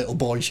being that little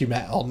boy she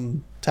met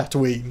on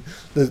Tatooine,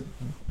 that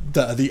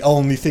are the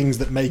only things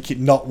that make it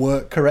not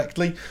work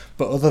correctly.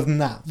 But other than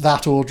that,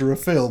 that order of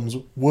films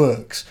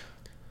works.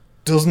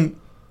 Doesn't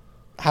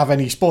have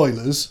any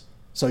spoilers,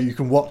 so you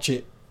can watch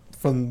it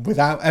from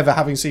without ever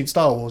having seen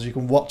Star Wars. You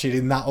can watch it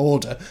in that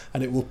order,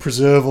 and it will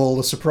preserve all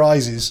the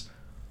surprises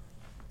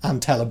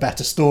and tell a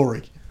better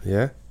story.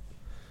 Yeah.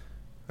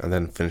 And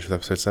then finish with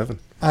episode 7.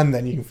 And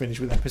then you can finish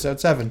with episode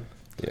 7.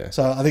 Yeah.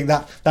 So I think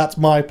that's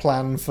my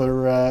plan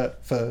for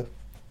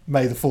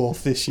May the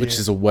 4th this year. Which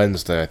is a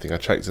Wednesday, I think. I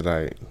checked it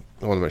out.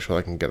 I want to make sure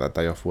I can get that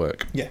day off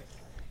work. Yeah.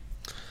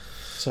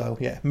 So,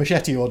 yeah,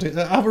 Machete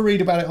Order. Have a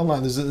read about it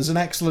online. There's an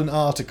excellent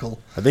article.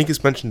 I think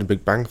it's mentioned in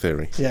Big Bang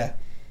Theory. Yeah.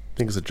 I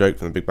think it's a joke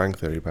from the Big Bang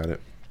Theory about it.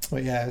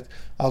 But yeah,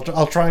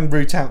 I'll try and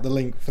root out the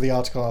link for the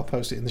article. I'll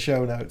post it in the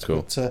show notes.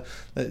 Cool. But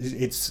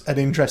it's an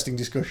interesting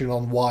discussion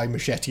on why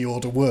Machete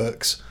Order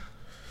works.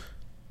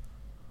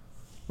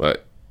 Well,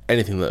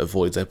 anything that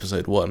avoids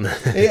episode 1.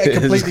 It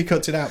completely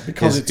cuts it out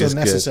because it's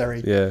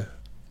unnecessary. Good.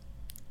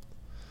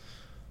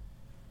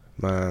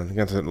 Yeah. Man, you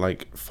have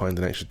to find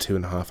an extra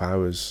 2.5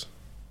 hours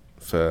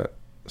for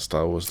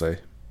Star Wars Day.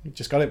 You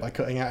just got it by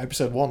cutting out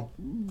episode 1.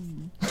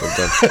 Well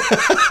done.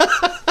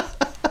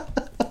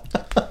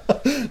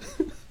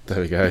 There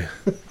we go.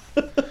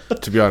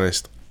 To be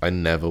honest, I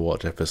never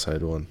watch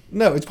episode 1.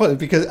 No, it's pointless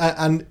because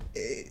and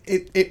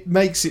it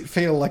makes it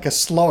feel like a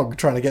slog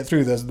trying to get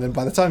through those, and then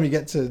by the time you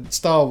get to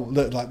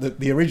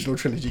the original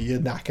trilogy, you're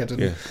knackered. And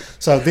yeah.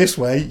 So this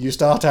way, you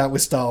start out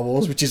with Star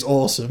Wars, which is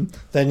awesome.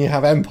 Then you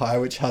have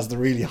Empire, which has the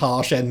really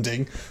harsh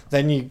ending.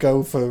 Then you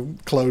go for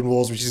Clone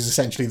Wars, which is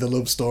essentially the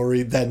love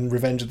story. Then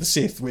Revenge of the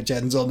Sith, which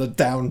ends on a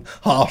down,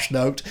 harsh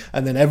note,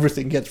 and then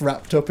everything gets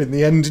wrapped up in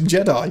the end in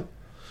Jedi.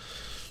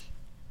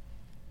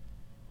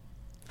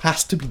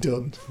 Has to be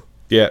done.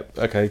 Yeah,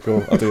 okay,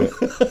 cool. I'll do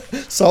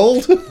it.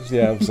 Sold?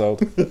 Yeah, I'm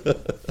sold.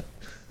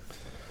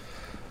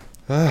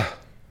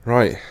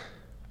 Right.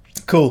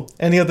 Cool.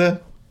 Any other?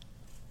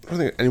 I don't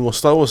think any more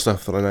Star Wars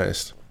stuff that I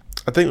noticed.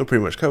 I think we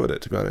pretty much covered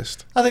it, to be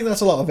honest. I think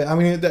that's a lot of it. I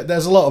mean,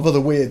 there's a lot of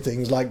other weird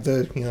things, like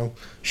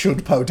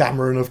should Poe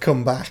Dameron have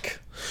come back?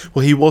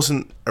 Well, he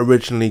wasn't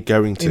originally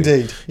going to.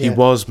 Indeed. Yeah. He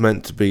was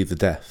meant to be the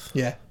death.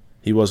 Yeah.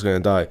 He was going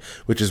to die,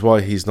 which is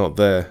why he's not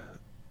there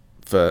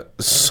for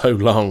so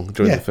long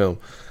during the film.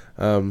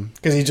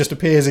 Because he just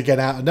appears again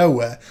out of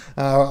nowhere.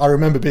 I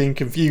remember being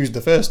confused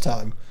the first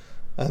time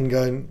and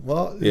going,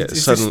 what? Yeah,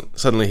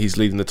 suddenly he's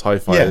leading the TIE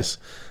fighters,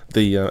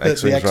 the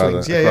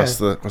X-Wings,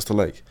 across the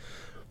lake.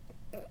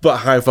 But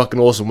how fucking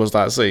awesome was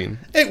that scene?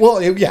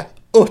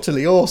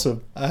 Utterly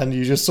awesome. And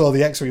you just saw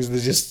the X-Wings, they're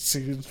just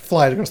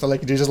flying across the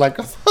lake, and you're just like,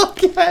 oh,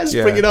 fuck yes,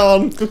 bring it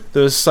on.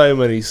 There were so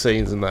many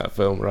scenes in that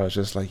film where I was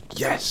just like,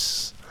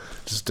 yes!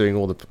 Just doing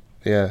all the...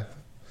 Yeah.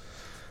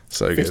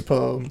 So Fist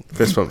good.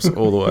 Fist pumps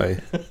all the way.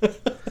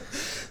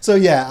 So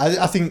yeah,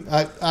 I think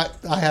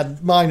I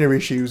had minor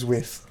issues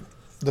with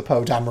the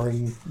Poe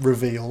Dameron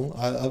reveal.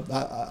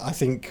 I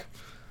think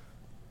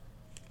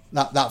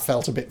that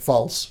felt a bit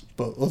false,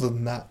 but other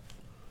than that,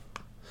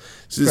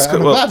 I'm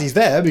glad he's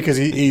there because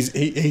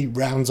he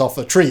rounds off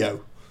a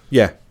trio.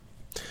 Yeah.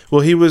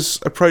 Well, he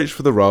was approached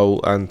for the role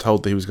and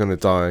told that he was going to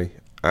die,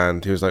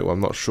 and he was like, well,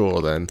 I'm not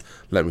sure then,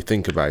 let me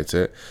think about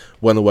it.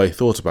 Went away,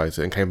 thought about it,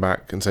 and came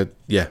back and said,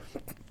 yeah,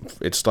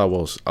 it's Star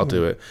Wars, I'll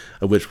do it.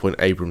 At which point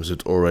Abrams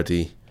had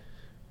already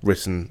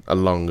written a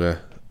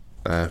longer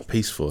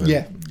piece for him.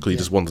 Yeah. Because he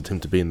just wanted him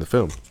to be in the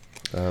film.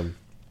 So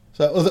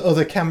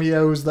other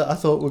cameos that I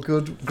thought were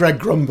good. Greg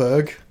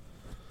Grunberg.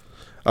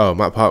 Oh,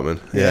 Matt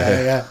Parkman.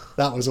 Yeah.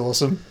 That was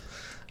awesome.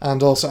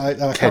 And also,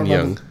 I can't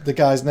remember the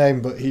guy's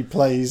name, but he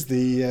plays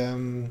he's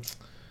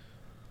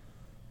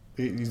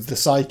the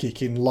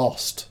psychic in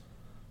Lost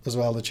as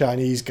well, the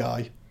Chinese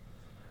guy.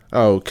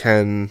 Oh,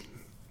 Ken...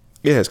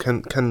 Yeah, it's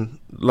Ken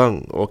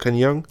Lung or Ken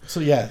Young. So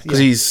yeah,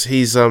 because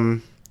he's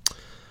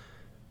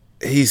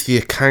the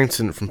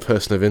accountant from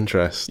Person of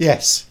Interest.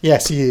 Yes,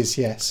 he is.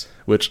 Yes.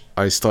 Which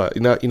I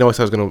started. I said I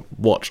was going to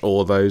watch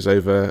all of those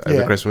over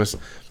Christmas.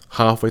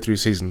 Halfway through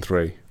season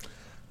 3,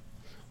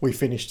 we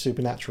finished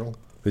Supernatural.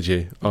 Did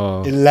you?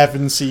 Oh,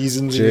 11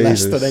 seasons in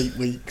less than 8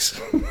 weeks.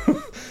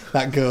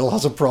 That girl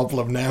has a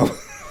problem now.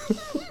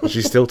 Is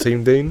she still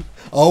Team Dean?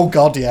 Oh,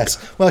 God, yes.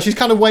 Well, she's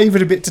kind of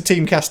wavered a bit to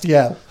Team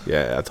Castiel.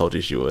 Yeah, I told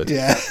you she would.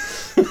 Yeah.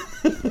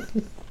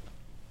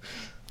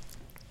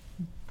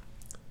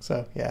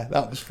 So, yeah,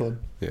 that was fun.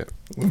 Yeah.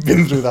 We've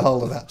been through the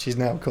whole of that. She's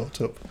now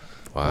caught up.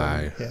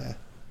 Wow. Yeah.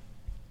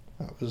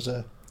 That was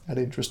an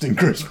interesting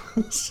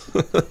Christmas.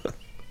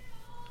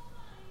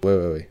 Where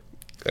were we?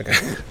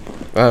 Okay.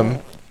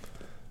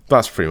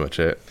 That's pretty much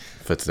it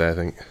for today, I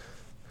think.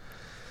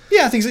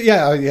 Yeah, I think so.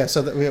 Yeah.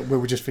 So that we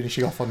were just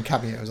finishing off on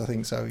cameos, I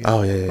think so. Yeah.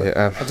 Oh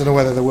yeah. I don't know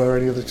whether there were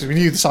any others because we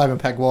knew the Simon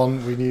Pegg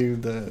one. We knew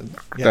the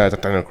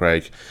Daniel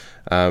Craig.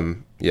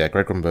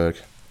 Greg Grunberg.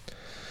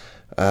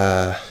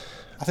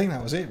 I think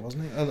that was it,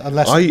 wasn't it?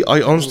 Unless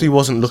I honestly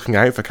wasn't looking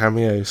out for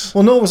cameos.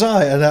 Well, nor was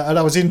I, and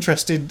I was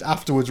interested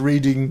afterwards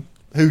reading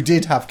who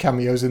did have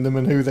cameos in them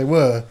and who they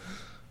were.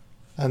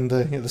 And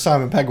the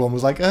Simon Pegg one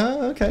was like,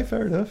 oh, okay,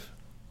 fair enough.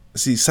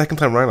 See, second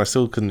time round, I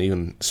still couldn't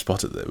even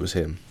spot it that it was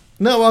him.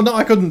 No,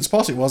 I couldn't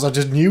spot it was. I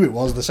just knew it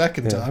was the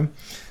second time.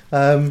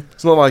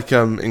 It's not like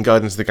in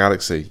Guardians of the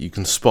Galaxy, you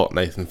can spot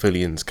Nathan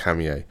Fillion's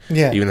cameo,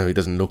 even though he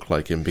doesn't look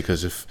like him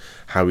because of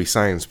how he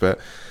sounds, but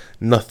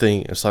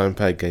nothing of Simon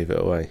Pegg gave it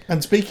away.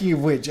 And speaking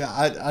of which,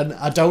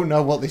 I don't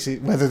know what this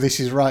is, whether this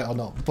is right or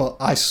not, but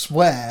I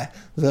swear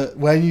that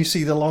when you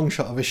see the long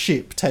shot of a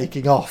ship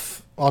taking off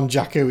on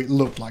Jakku, it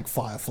looked like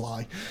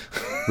Firefly.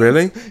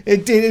 Really?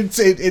 It did.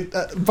 It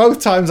both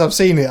times I've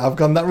seen it, I've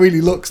gone, that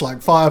really looks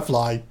like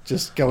Firefly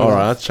just going on. All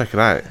right, I'll check it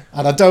out.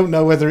 And I don't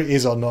know whether it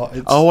is or not.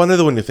 I know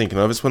the one you're thinking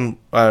of. It's when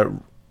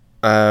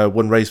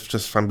Rey's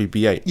just found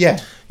BB-8. Yeah,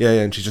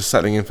 and she's just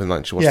settling in for the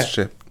night. She watches the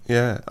ship.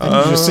 Yeah.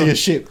 And you just see a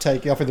ship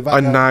taking off in the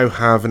background. I now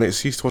have an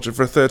excuse to watch it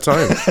for a third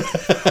time.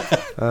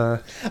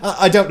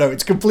 I don't know.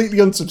 It's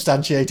completely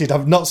unsubstantiated.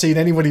 I've not seen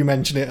anybody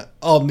mention it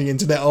on the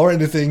internet or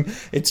anything.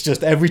 It's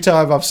just every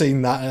time I've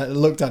seen that and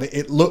looked at it,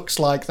 it looks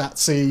like that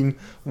scene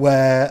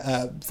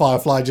where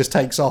Firefly just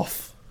takes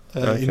off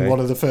in one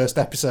of the first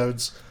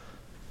episodes.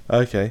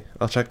 Okay,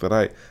 I'll check that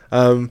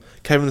out.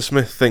 Kevin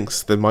Smith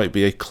thinks there might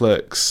be a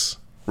Clerks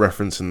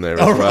reference in there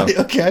as well. Right,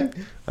 okay.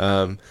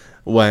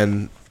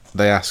 When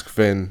they ask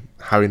Finn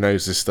how he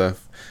knows this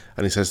stuff,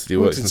 and he says that he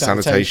works in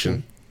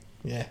sanitation.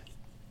 Yeah.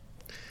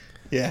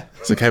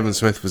 So Kevin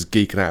Smith was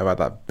geeking out about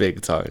that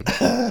big time.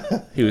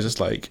 He was just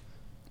like,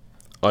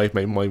 I've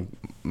made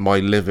my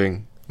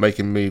living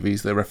making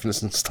movies. They're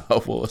referencing Star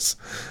Wars,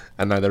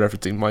 and now they're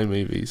referencing my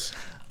movies.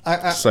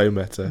 So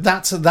meta.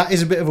 That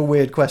is a bit of a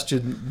weird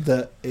question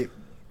that it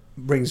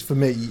brings for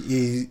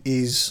me.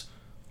 Is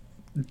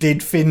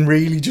did Finn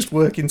really just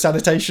work in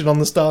sanitation on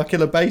the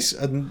Starkiller base?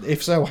 And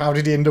if so, how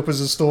did he end up as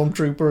a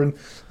stormtrooper? And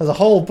there's a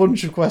whole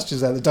bunch of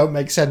questions there that don't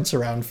make sense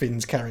around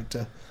Finn's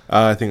character.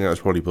 I think that was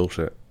probably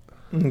bullshit.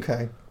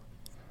 Okay.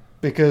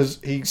 Because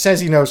he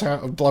says he knows how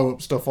to blow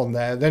up stuff on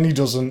there, then he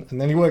doesn't,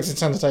 and then he works in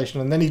sanitation,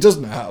 and then he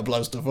doesn't know how to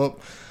blow stuff up.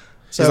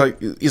 So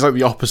he's like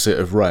the opposite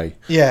of Rey.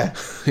 Yeah.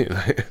 You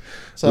know,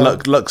 so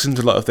lucks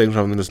into a lot of things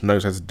rather than just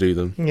knows how to do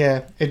them.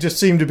 Yeah, it just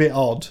seemed a bit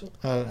odd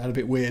and a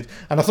bit weird.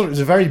 And I thought it was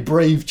a very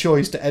brave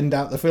choice to end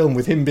out the film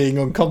with him being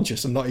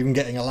unconscious and not even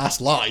getting a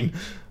last line.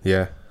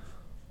 Yeah.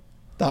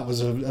 That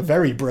was a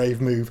very brave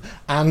move.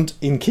 And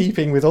in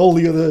keeping with all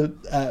the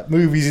other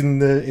movies in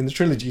the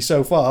trilogy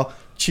so far,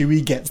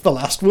 Chewie gets the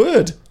last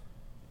word.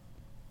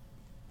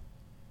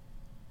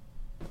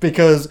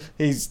 Because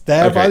he's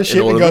there by the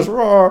ship and goes,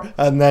 roar,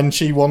 and then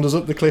she wanders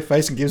up the cliff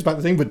face and gives back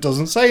the thing but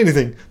doesn't say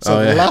anything.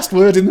 So the last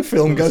word in the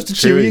film goes to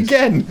Chewie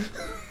again.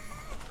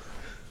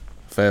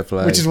 Fair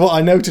play. Which is what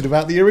I noted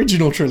about the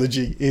original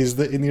trilogy, is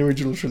that in the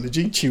original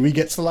trilogy, Chewie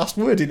gets the last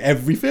word in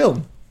every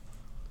film.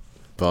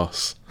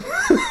 Boss.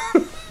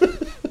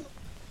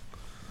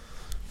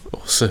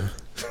 Awesome.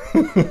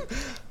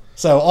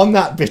 So on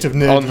that bit of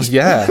nerdy,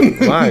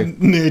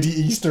 nerdy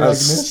Easter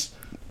eggness,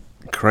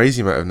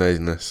 crazy amount of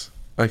nerdiness.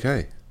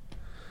 Okay.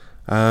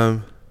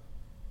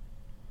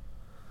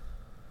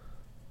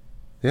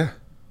 Yeah.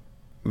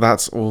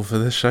 That's all for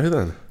this show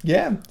then.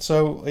 Yeah.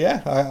 So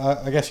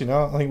I guess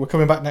I think we're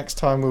coming back next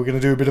time. We're going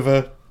to do a bit of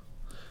a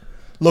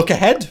look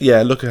ahead.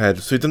 Yeah, look ahead.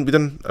 So we've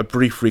done a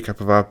brief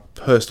recap of our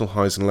personal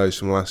highs and lows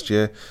from last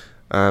year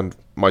and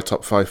my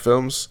top 5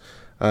 films.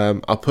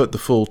 I'll put the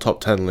full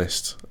top 10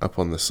 list up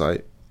on the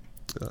site.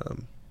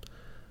 And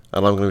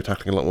I'm going to be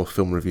tackling a lot more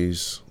film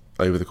reviews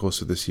over the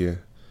course of this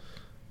year.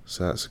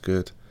 So that's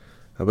good.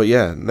 But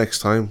yeah, next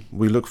time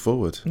we look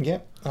forward. Yeah,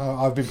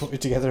 I've been putting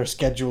together a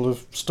schedule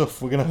of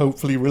stuff we're going to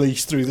hopefully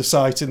release through the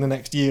site in the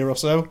next year or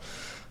so.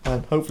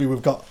 And hopefully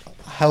we've got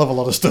a hell of a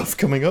lot of stuff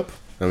coming up.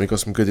 And we've got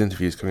some good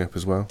interviews coming up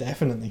as well.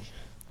 Definitely.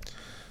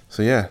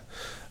 So yeah,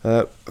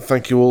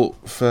 thank you all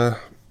for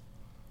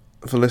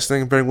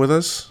listening and bearing with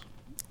us.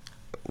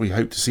 We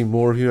hope to see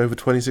more of you over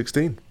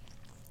 2016.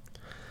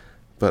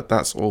 But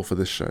that's all for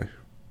this show.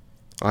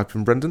 I've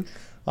been Brendan.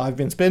 I've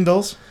been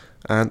Spindles.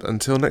 And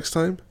until next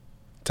time,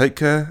 take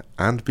care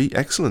and be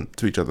excellent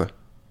to each other.